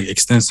Boy like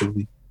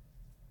extensively.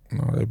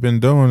 No, they've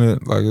been doing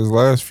it. Like his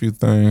last few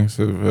things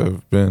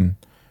have been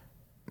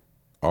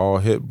all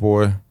Hit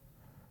Boy.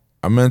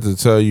 I meant to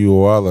tell you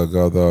a while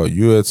ago though.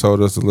 You had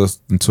told us to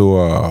listen to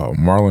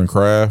Marlon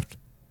Craft.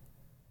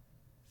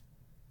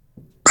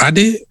 I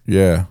did.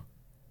 Yeah,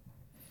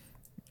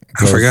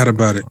 I forgot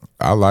about it.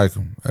 I like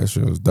him. That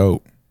shit was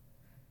dope.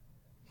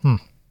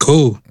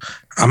 Cool.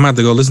 I'm gonna have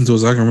to go listen to it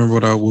so I can remember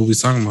what we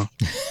was talking about.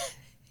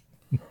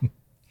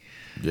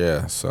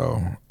 Yeah.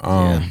 So,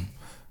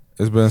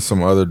 there's been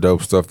some other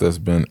dope stuff that's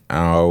been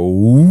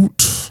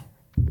out.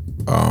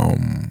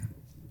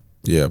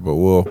 Yeah, but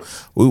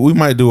we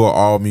might do an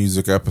all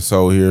music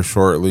episode here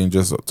shortly and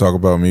just talk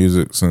about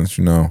music since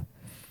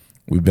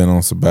we've been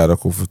on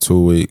sabbatical for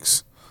 2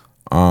 weeks.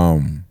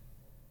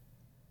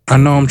 I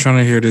know I'm trying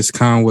to hear this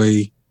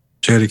Conway,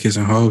 Jadakiss,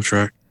 and Hove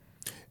track.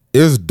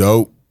 It's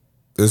dope.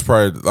 It's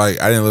probably like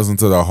I didn't listen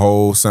to the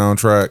whole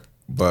soundtrack,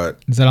 but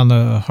Is that on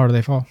the Harder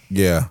They Fall?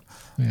 yeah,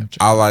 Yeah.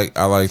 I like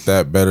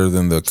that better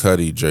than the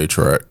Cudi J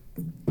track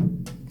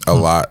a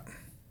lot.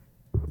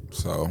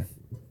 So,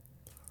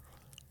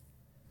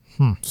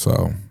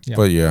 Yeah.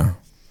 but yeah.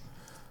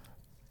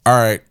 All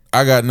right,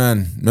 I got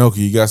none.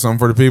 Milky, you got something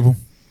for the people?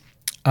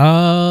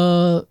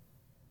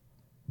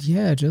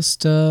 Yeah,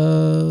 just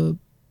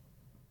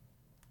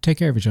take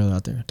care of each other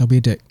out there. Don't be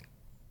a dick.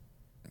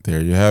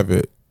 There you have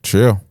it.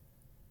 Chill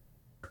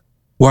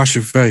Wash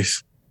your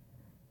face.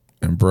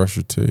 and brush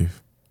your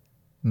teeth.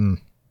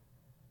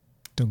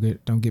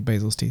 Don't get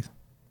Basil's teeth.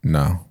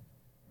 No.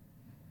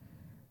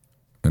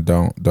 And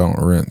don't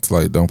rinse,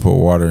 like don't put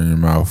water in your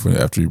mouth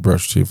after you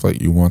brush your teeth.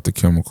 Like you want the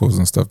chemicals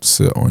and stuff to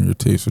sit on your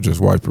teeth, so just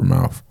wipe your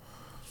mouth.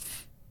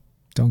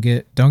 Don't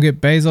get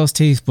Bezos'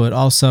 teeth, but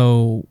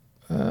also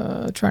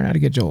Try not to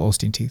get Joel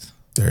Osteen teeth.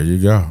 There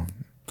you go.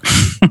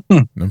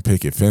 Them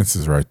picket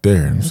fences right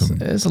there.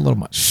 It's a little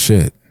much.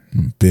 Shit.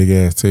 Big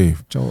ass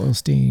teeth. Joel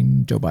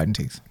Osteen, Joe Biden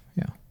teeth.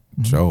 Yeah.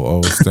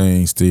 Joe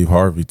Osteen, Steve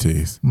Harvey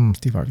teeth.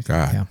 Steve Harvey.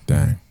 God Yeah.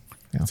 dang.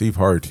 Yeah. Steve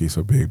Harvey teeth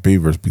so big.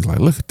 Beavers be like,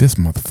 look at this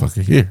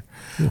motherfucker here.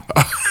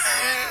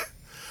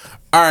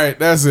 All right,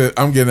 that's it.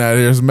 I'm getting out of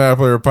here. It's Mad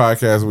Player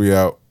Podcast. We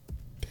out.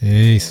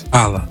 Peace.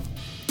 Holla.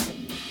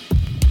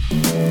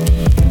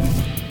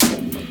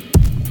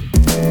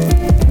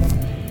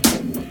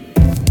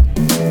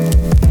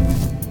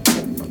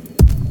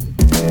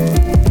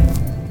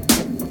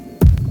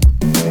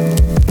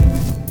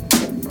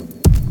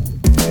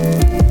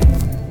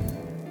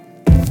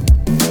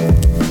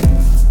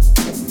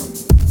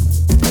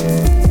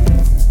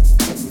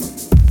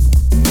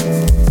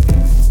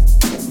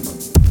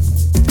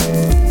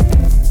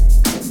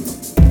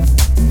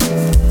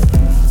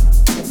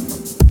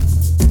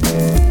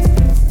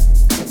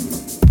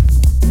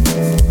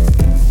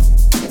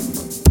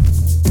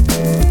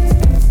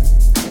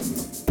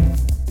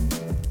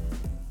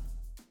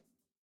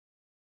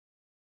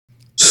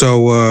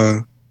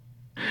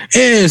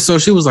 So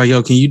she was like,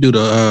 yo, can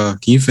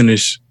you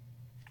finish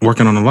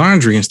working on the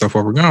laundry and stuff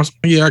while we're gone? I was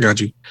like, yeah, I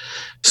got you.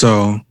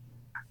 So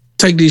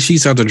take these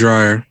sheets out the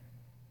dryer.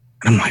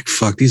 And I'm like,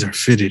 fuck, these are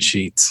fitted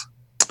sheets.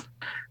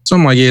 So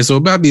I'm like, yeah, so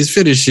about these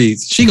fitted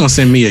sheets, she gonna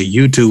send me a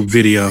YouTube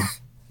video.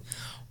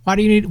 Why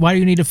do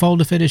you need to fold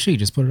the fitted sheet?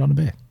 Just put it on the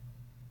bed.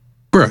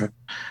 Bruh.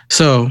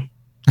 So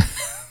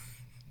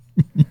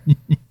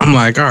I'm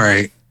like, all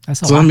right.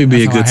 So let me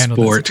be a good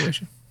sport.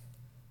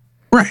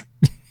 Right.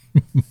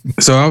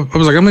 So I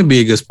was like, I'm gonna be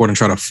a good sport and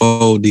try to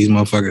fold these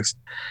motherfuckers,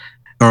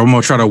 or I'm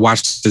gonna try to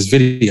watch this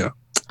video.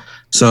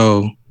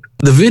 So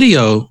the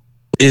video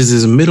is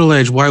this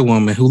middle-aged white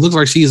woman who looks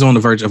like she's on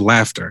the verge of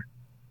laughter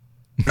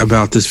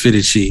about this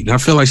fitted sheet. And I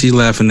feel like she's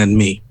laughing at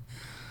me.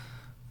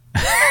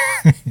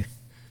 I'm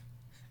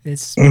like,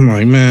 She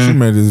man,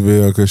 made this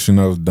video because she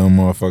knows dumb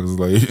motherfuckers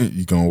like,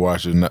 you gonna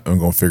watch it and I'm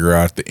gonna figure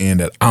out at the end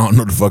that I don't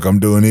know the fuck I'm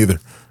doing either.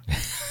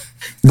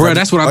 bro,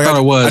 that's what I thought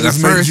it was. I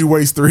just made you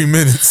waste 3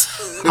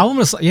 minutes.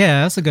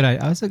 Yeah, that's a good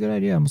idea. That's a good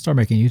idea. I'm gonna start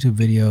making YouTube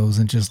videos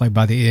and just like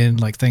by the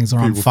end, like things are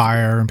on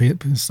fire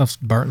and stuff's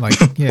burnt. Like,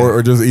 yeah.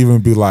 or just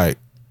even be like,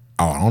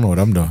 oh, I don't know what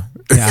I'm doing.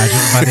 Yeah,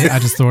 I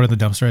just throw it in the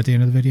dumpster at the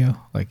end of the video.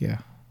 Like, yeah.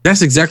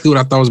 That's exactly what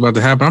I thought was about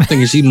to happen. I'm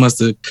thinking she must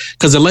have,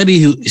 because the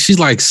lady she's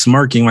like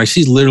smirking, like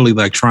she's literally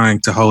like trying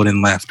to hold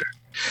in laughter.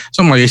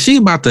 So I'm like, is she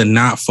about to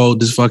not fold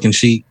this fucking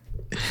sheet?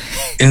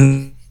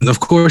 And of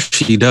course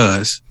she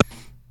does.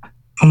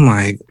 I'm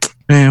like,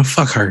 man,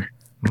 fuck her.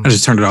 I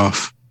just turned it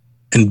off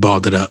and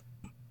balled it up.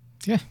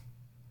 Yeah.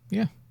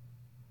 Yeah.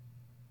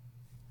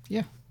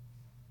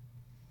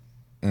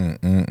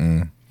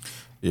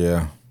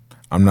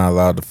 I'm not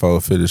allowed to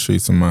fold fitted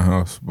sheets in my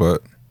house,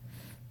 but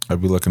I'd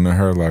be looking at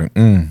her like,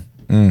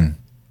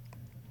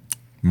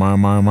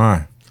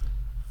 my.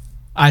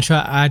 I've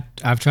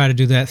tried to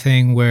do that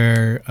thing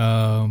where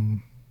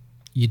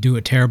you do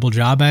a terrible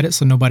job at it,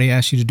 so nobody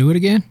asks you to do it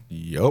again.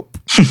 Yup.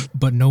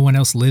 But no one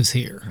else lives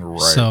here, Right.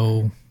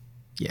 so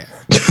yeah.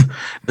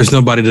 There's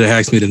nobody that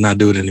asks me to not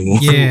do it anymore.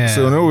 Yeah.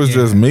 So it was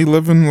just me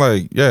living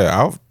like,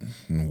 I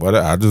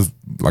just,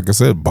 like I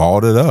said,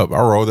 balled it up. I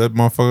rolled that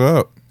motherfucker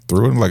up,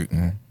 threw it like,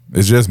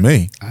 it's just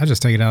me. I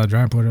just take it out of the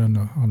dryer and put it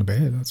on the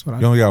bed. That's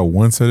what You only got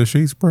one set of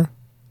sheets, bro?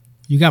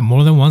 You got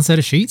more than one set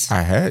of sheets?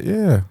 I had,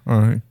 yeah. All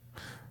right.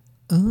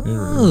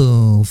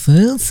 Oh,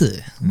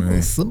 fancy.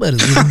 Man.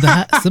 Somebody's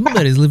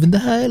living the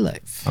high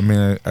life. I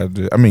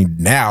mean,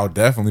 now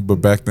definitely, but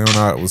back then when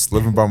I was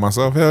living by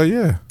myself, hell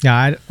yeah.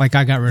 Yeah, I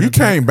got rid of. You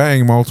can't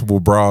bang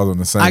multiple bras on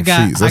the same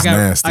sheets. That's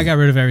nasty. I got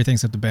rid of everything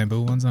except the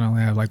bamboo ones, and I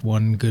only have like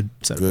one good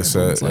set. Good of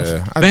bamboo set, ones left.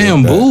 yeah. I did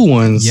that. Bamboo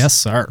ones. Yes,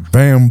 sir.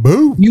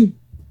 Bamboo. You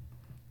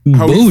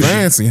How bougie.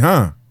 fancy,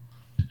 huh?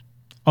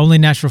 Only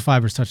natural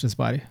fibers touch this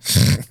body.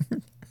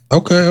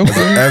 Okay.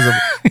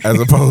 As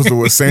opposed to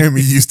what Sammy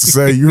used to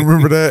say. You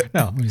remember that?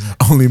 No, what is that?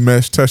 Only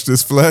mesh touched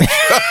his flesh.